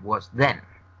today as it was then.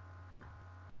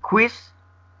 Quis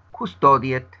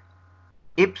custodiet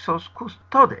ipsos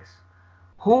custodes?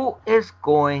 Who is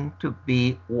going to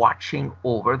be watching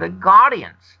over the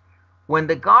guardians? When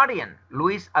the guardian,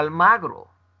 Luis Almagro,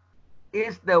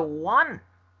 is the one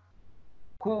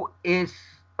who is,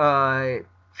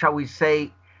 shall we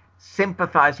say,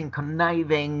 sympathizing,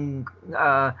 conniving,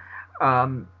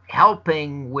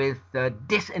 helping with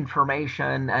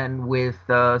disinformation and with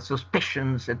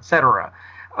suspicions, etc.,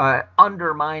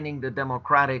 undermining the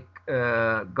democratic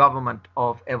government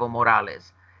of Evo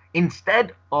Morales.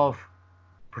 Instead of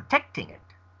protecting it,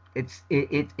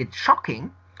 it's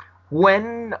shocking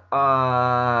when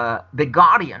the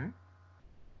guardian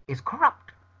is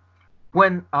corrupt,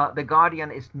 when the guardian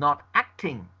is not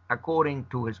acting according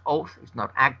to his oath, is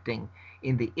not acting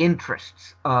in the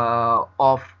interests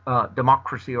of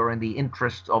democracy or in the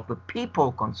interests of the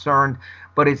people concerned,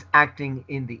 but is acting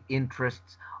in the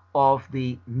interests of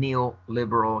the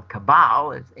neoliberal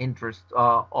cabal, its interests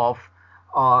of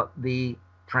the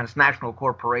transnational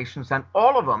corporations, and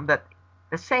all of them, that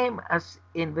the same as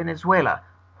in Venezuela.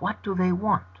 What do they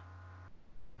want?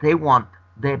 They want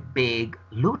the big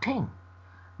looting.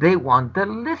 They want the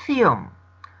lithium.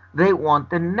 They want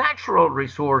the natural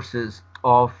resources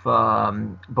of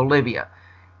Bolivia.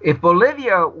 If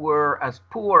Bolivia were as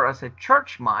poor as a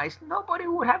church mice, nobody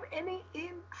would have any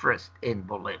interest in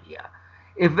Bolivia.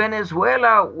 If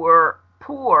Venezuela were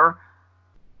poor,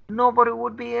 nobody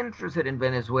would be interested in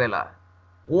Venezuela.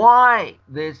 Why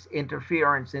this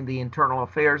interference in the internal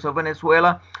affairs of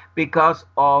Venezuela? Because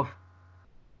of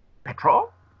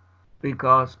petrol,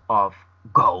 because of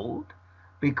gold,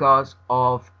 because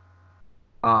of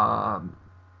they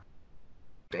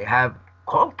have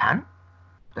coltan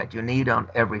that you need on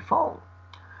every phone.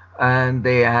 and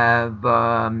they have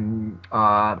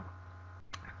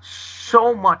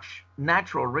so much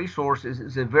natural resources.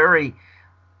 It's a very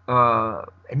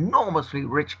enormously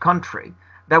rich country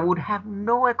that would have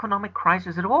no economic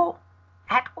crisis at all,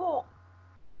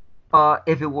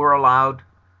 if it were allowed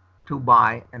to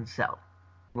buy and sell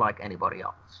like anybody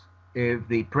else. If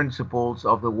the principles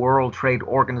of the World Trade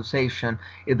Organization,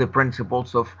 if the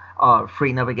principles of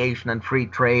free navigation and free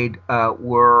trade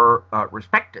were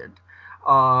respected,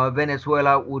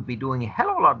 Venezuela would be doing a hell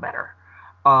of a lot better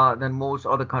than most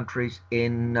other countries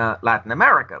in Latin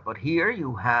America. But here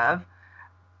you have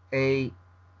a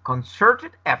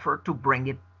concerted effort to bring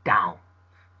it down.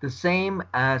 The same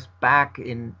as back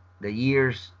in the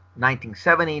years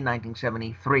 1970,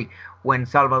 1973, when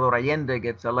Salvador Allende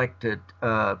gets elected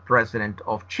president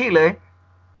of Chile.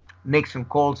 Nixon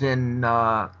calls in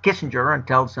Kissinger and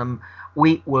tells him,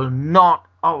 we will not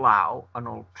allow an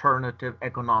alternative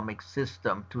economic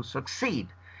system to succeed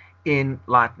in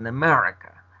Latin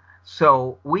America.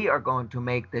 So we are going to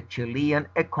make the Chilean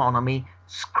economy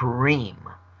scream.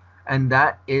 And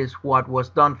that is what was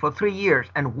done for 3 years.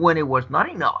 And when it was not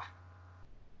enough,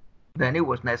 then it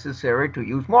was necessary to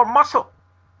use more muscle.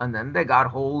 And then they got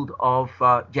hold of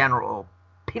General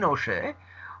Pinochet,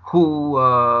 who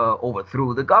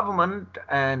overthrew the government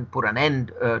and put an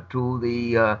end to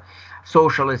the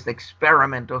socialist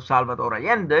experiment of Salvador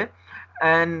Allende,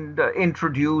 and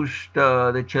introduced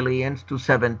the Chileans to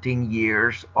 17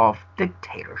 years of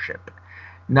dictatorship.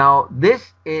 Now,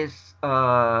 this is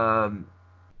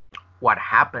what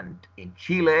happened in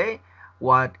Chile,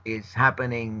 what is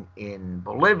happening in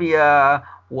Bolivia,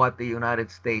 what the United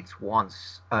States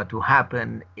wants to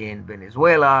happen in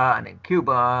Venezuela and in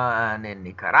Cuba and in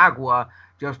Nicaragua,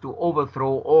 just to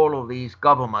overthrow all of these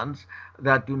governments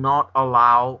that do not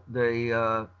allow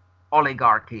the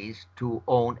oligarchies to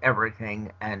own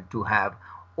everything and to have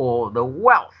all the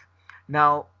wealth.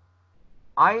 Now,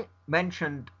 I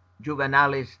mentioned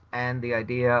Juvenalis and the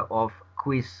idea of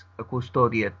quis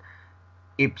custodiet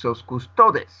ipsos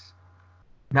custodes.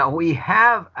 Now we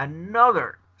have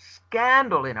another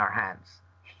scandal in our hands,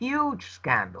 huge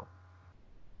scandal.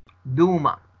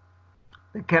 Douma,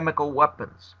 the chemical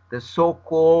weapons, the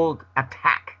so-called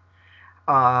attack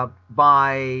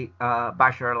by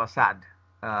Bashar al-Assad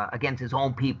against his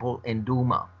own people in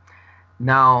Douma.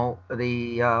 Now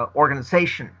the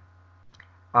organization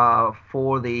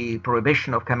for the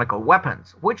prohibition of chemical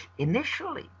weapons, which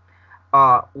initially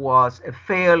was a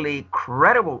fairly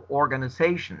credible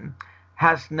organization,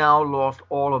 has now lost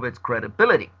all of its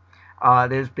credibility.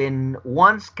 There's been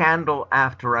one scandal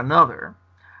after another,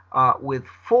 with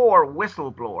 4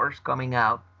 whistleblowers coming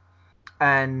out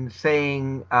and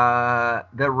saying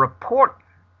the report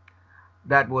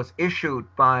that was issued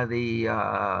by the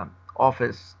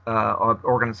Office of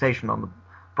Organization on the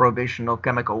Prohibition of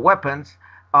Chemical Weapons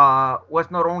was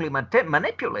not only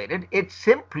manipulated, it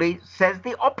simply says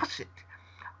the opposite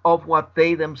of what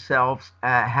they themselves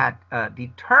had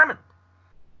determined.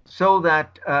 So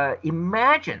that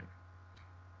imagine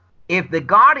if the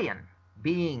Guardian,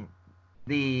 being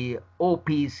the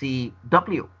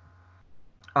OPCW,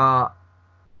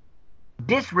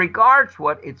 disregards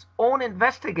what its own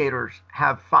investigators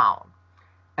have found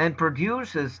and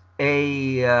produces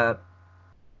a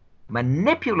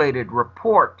manipulated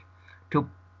report to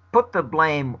put the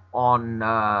blame on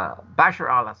Bashar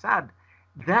al-Assad,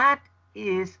 that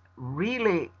is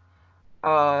really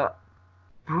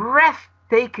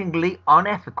breathtakingly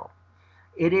unethical.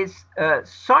 It is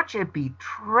such a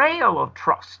betrayal of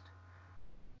trust.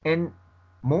 And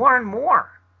more,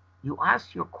 you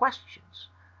ask your questions.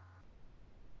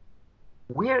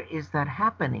 Where is that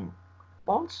happening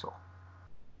also?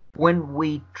 When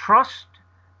we trust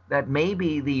that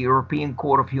maybe the European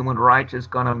Court of Human Rights is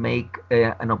going to make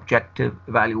an objective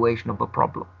evaluation of a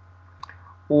problem,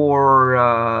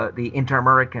 or the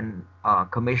Inter-American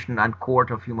Commission and Court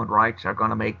of Human Rights are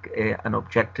going to make an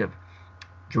objective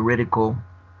juridical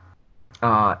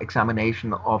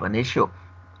examination of an issue.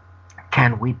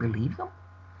 Can we believe them?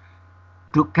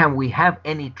 Can we have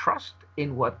any trust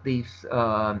in what these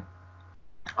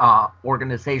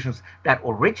organizations that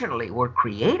originally were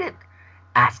created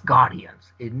as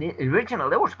guardians? Originally,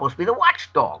 they were supposed to be the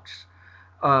watchdogs.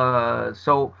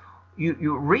 So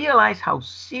you realize how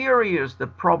serious the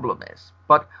problem is.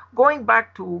 But going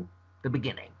back to the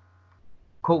beginning,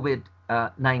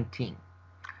 COVID-19,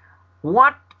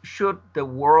 what should the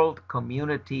world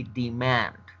community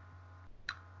demand?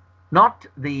 Not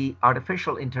the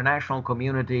artificial international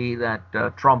community that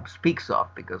Trump speaks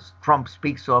of, because Trump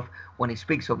speaks of, when he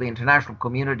speaks of the international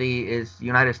community, is the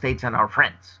United States and our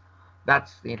friends.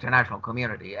 That's the international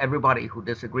community. Everybody who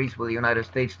disagrees with the United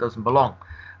States doesn't belong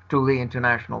to the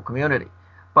international community.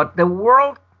 But the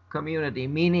world community,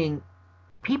 meaning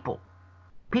people,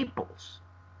 people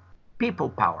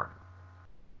power,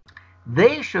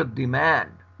 they should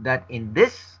demand that in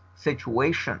this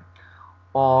situation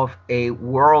of a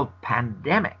world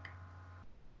pandemic,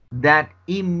 that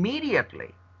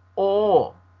immediately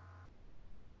all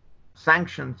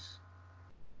sanctions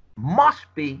must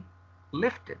be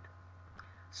lifted.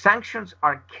 Sanctions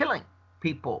are killing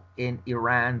people in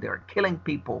Iran, they're killing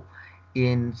people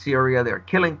in Syria, they're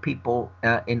killing people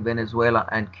in Venezuela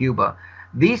and Cuba.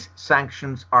 These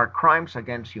sanctions are crimes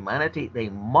against humanity. They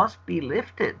must be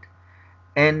lifted.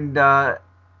 And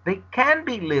they can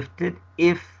be lifted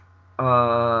if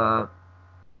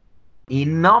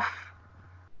enough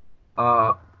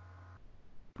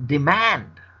demand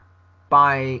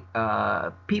by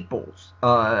peoples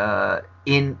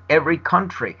in every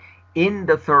country, in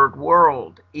the third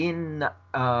world, in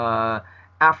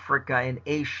Africa, in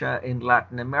Asia, in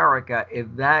Latin America, if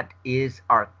that is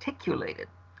articulated.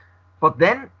 But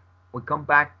then we come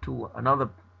back to another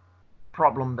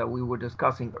problem that we were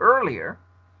discussing earlier,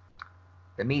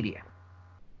 the media.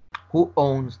 Who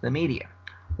owns the media?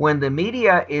 When the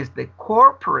media is the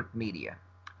corporate media,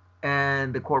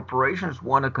 and the corporations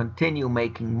want to continue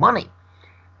making money,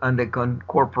 and the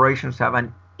corporations have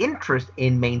an interest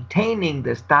in maintaining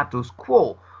the status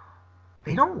quo,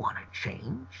 they don't want to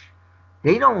change.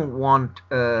 They don't want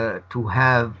to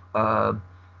have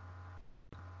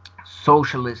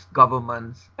socialist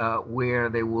governments where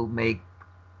they will make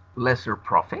lesser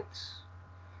profits.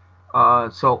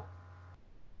 So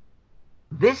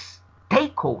this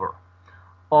takeover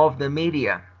of the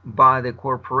media by the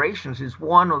corporations is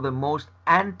one of the most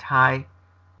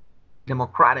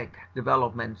anti-democratic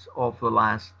developments of the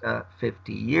last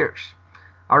 50 years.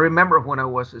 I remember when I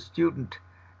was a student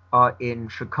in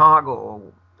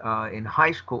Chicago in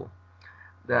high school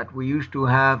that we used to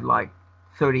have like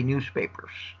 30 newspapers.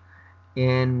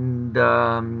 And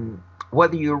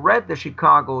whether you read the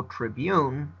Chicago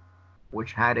Tribune,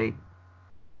 which had a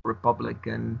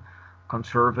Republican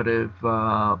conservative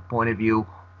point of view,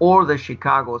 or the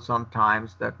Chicago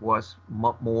Sun-Times that was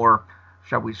more,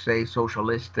 shall we say,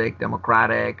 socialistic,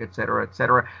 democratic,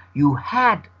 etc., you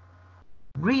had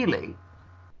really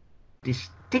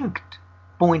distinct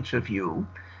points of view,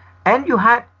 and you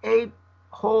had a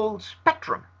whole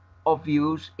spectrum of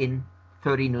views in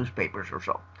 30 newspapers or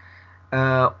so.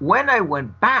 When I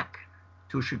went back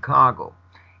to Chicago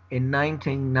in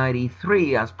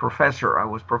 1993 as professor, I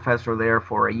was professor there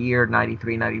for a year,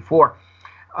 93, 94,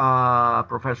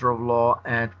 professor of law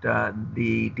at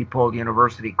the DePaul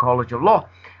University College of Law.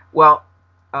 Well,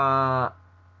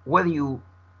 whether you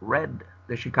read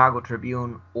the Chicago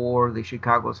Tribune or the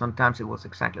Chicago Sun-Times, it was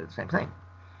exactly the same thing.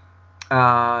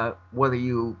 Whether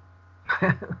you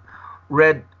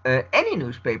read any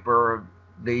newspaper,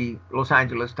 the Los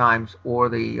Angeles Times or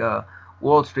the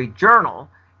Wall Street Journal,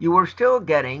 you were still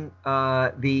getting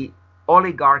the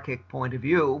oligarchic point of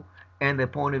view and the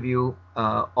point of view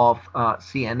of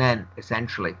CNN,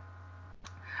 essentially.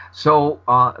 So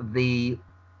the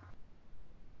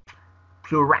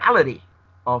plurality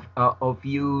of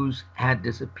views had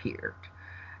disappeared.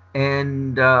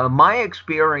 And my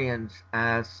experience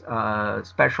as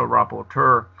special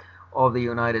rapporteur of the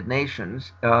United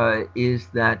Nations is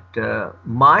that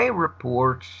my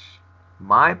reports,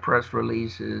 my press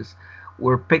releases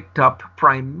were picked up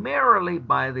primarily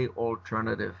by the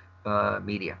alternative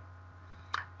media.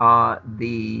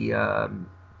 The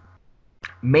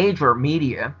major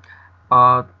media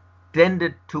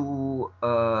tended to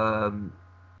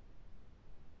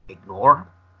ignore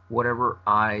whatever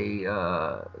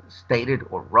I stated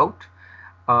or wrote,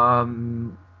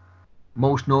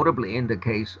 most notably in the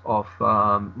case of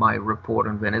my report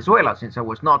on Venezuela, since I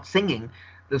was not singing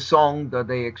the song that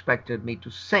they expected me to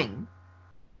sing.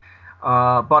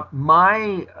 But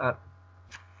my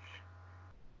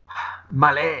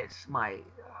malaise, my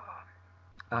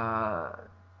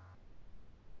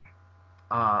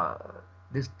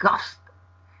disgust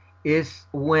is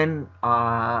when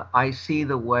I see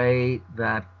the way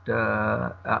that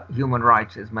human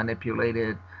rights is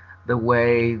manipulated, the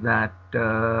way that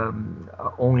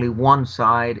only one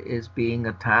side is being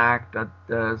attacked,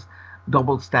 that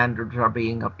double standards are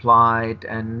being applied,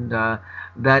 and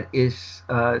that is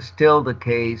still the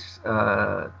case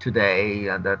today.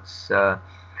 That's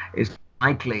is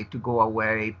likely to go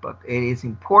away, but it is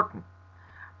important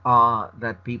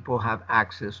that people have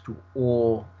access to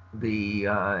all the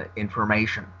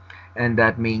information, and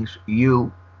that means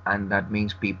you, and that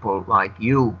means people like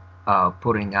you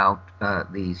putting out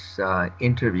these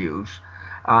interviews.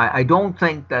 I don't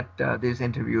think that this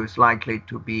interview is likely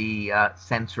to be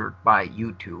censored by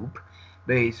YouTube.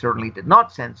 They certainly did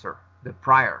not censor the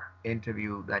prior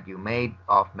interview that you made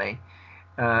of me.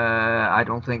 I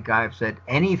don't think I've said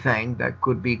anything that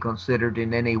could be considered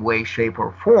in any way, shape,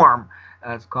 or form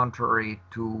as contrary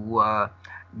to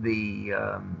the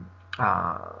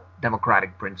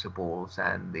democratic principles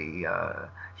and the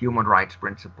human rights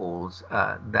principles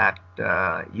that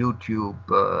YouTube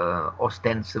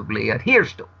ostensibly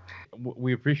adheres to.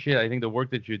 We appreciate, I think, the work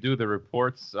that you do. The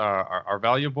reports are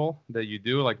valuable that you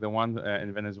do, like the one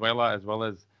in Venezuela, as well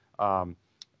as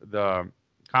the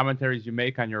commentaries you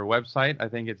make on your website. I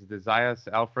think it's the Zayas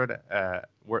Alfred at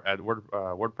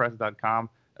wordpress.com,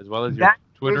 as well as your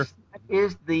Twitter. That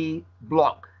is the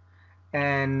blog.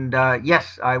 And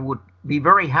yes, I would be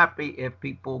very happy if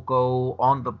people go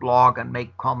on the blog and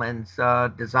make comments,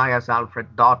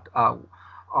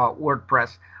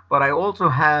 DeZayasAlfred.wordpress. But I also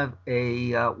have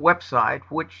a website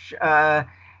which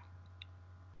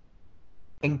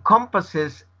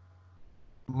encompasses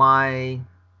my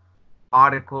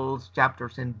articles,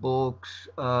 chapters in books,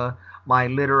 my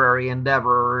literary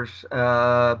endeavors,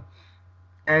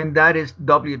 and that is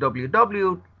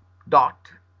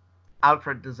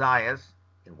www.Alfred de Zayas,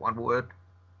 in one word,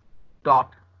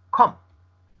 .com,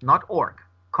 not org,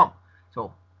 com.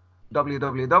 So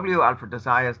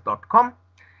www.alfreddezayas.com.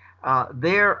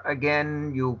 There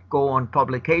again, you go on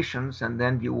publications, and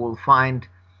then you will find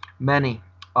many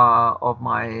of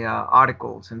my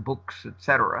articles and books,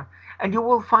 etc. And you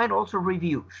will find also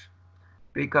reviews,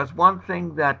 because one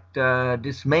thing that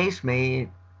dismays me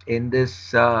in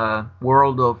this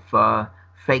world of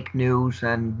fake news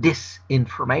and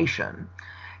disinformation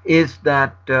is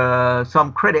that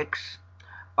some critics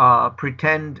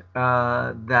pretend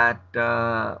that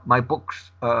my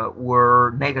books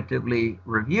were negatively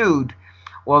reviewed.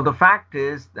 Well, the fact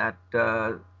is that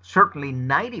certainly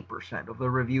 90% of the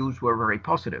reviews were very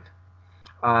positive.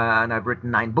 And I've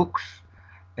written 9 books.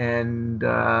 And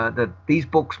that these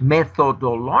books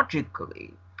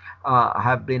methodologically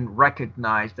have been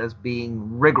recognized as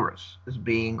being rigorous, as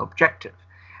being objective.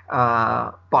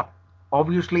 But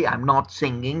obviously, I'm not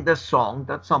singing the song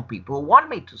that some people want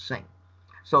me to sing.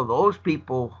 So those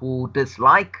people who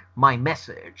dislike my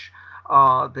message,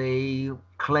 they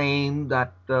claim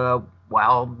that,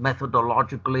 well,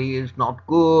 methodologically is not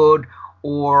good,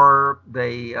 or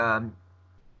they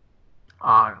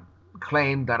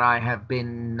claim that I have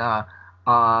been,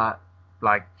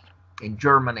 like in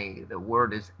Germany, the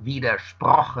word is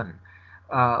widersprochen,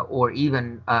 or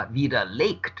even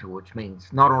widerlegt, which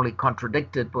means not only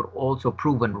contradicted, but also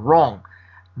proven wrong.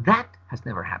 That has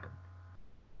never happened.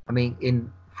 I mean,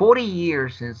 in 40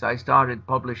 years since I started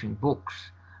publishing books,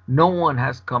 no one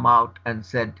has come out and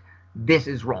said, this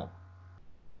is wrong.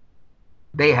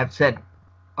 They have said,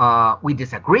 we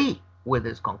disagree with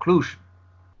this conclusion,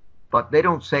 but they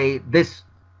don't say this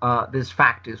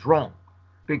fact is wrong,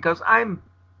 because I'm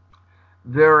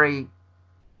very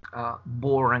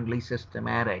boringly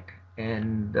systematic,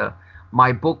 and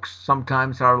my books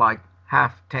sometimes are like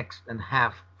half text and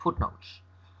half footnotes.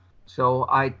 So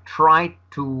I try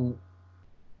to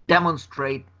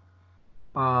demonstrate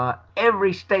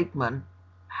every statement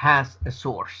has a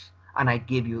source, and I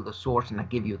give you the source and I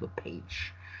give you the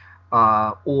page.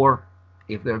 Or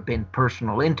if there have been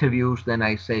personal interviews, then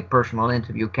I say personal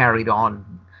interview carried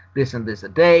on this and this a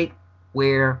day,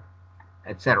 where,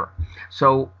 etc.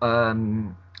 So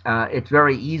it's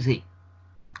very easy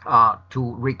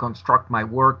to reconstruct my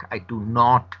work. I do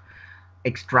not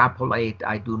extrapolate.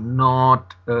 I do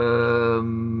not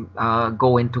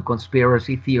go into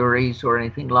conspiracy theories or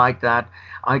anything like that.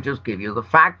 I just give you the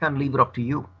fact and leave it up to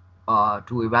you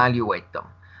to evaluate them.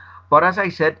 But as I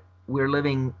said, we're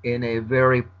living in a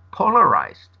very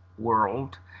polarized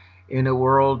world, in a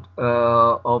world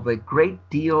of a great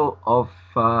deal of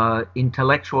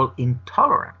intellectual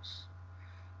intolerance.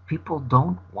 People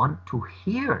don't want to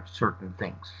hear certain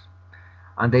things,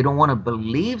 and they don't want to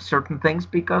believe certain things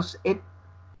because it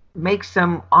makes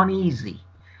them uneasy.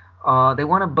 They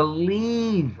want to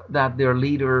believe that their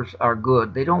leaders are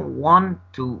good. They don't want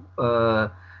to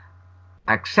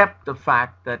accept the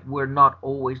fact that we're not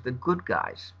always the good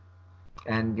guys.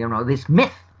 And, you know, this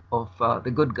myth of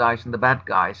the good guys and the bad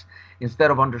guys,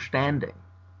 instead of understanding,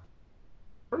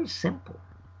 very simple.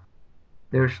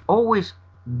 There's always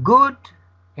good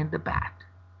in the bad,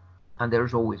 and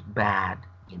there's always bad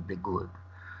in the good.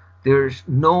 There's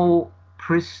no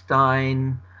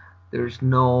pristine, there's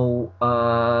no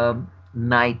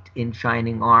knight in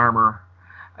shining armor.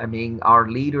 I mean, our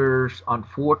leaders,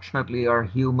 unfortunately, are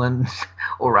humans,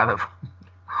 or rather,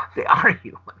 They are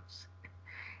humans.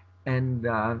 And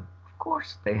of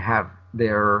course, they have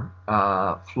their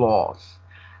flaws.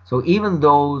 So even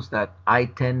those that I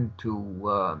tend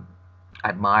to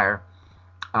admire,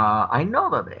 I know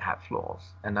that they have flaws,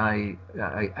 and I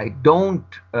don't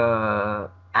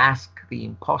ask the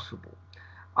impossible.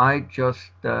 I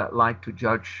just like to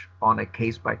judge on a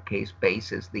case by case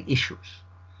basis the issues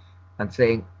and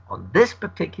saying, on this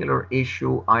particular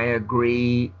issue, I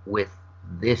agree with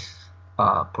this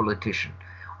politician.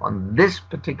 On this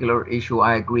particular issue,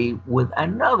 I agree with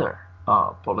another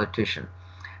politician.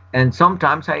 And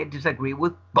sometimes I disagree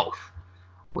with both,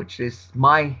 which is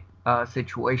my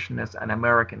situation as an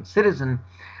American citizen.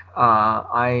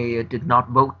 I did not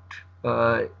vote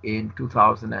in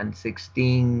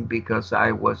 2016 because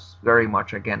I was very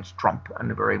much against Trump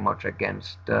and very much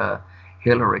against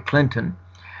Hillary Clinton.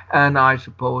 And I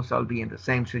suppose I'll be in the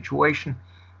same situation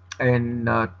in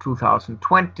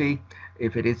 2020.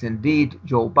 If it is indeed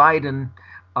Joe Biden,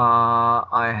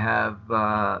 I have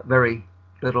very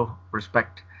little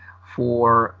respect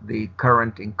for the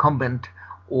current incumbent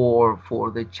or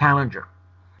for the challenger.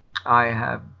 I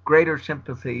have greater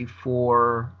sympathy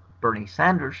for Bernie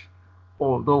Sanders,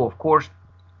 although, of course,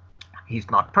 he's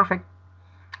not perfect.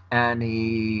 And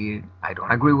I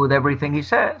don't agree with everything he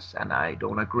says, and I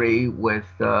don't agree with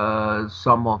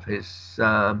some of his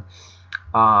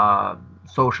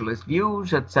socialist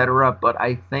views, etc. But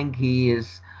I think he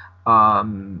is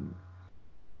more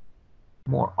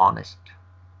honest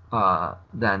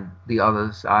than the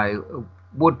others. I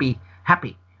would be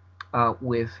happy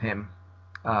with him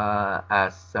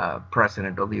as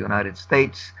President of the United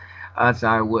States, as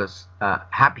I was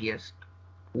happiest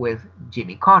with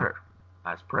Jimmy Carter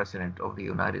as President of the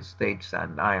United States,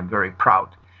 and I am very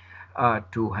proud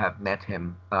to have met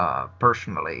him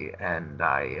personally, and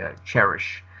I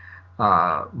cherish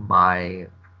my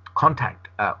contact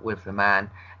with the man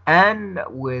and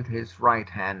with his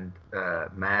right-hand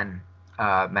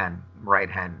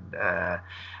right-hand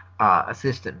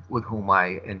assistant, with whom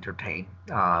I entertain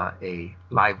a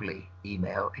lively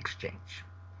email exchange.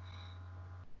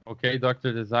 Okay,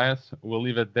 Dr. de Zayas, we'll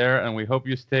leave it there, and we hope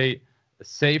you stay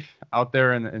safe out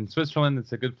there in Switzerland.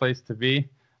 It's a good place to be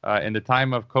in the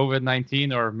time of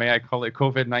COVID-19, or may I call it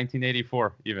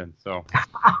COVID-1984 even. So,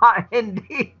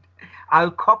 Indeed,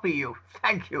 I'll copy you.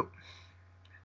 Thank you.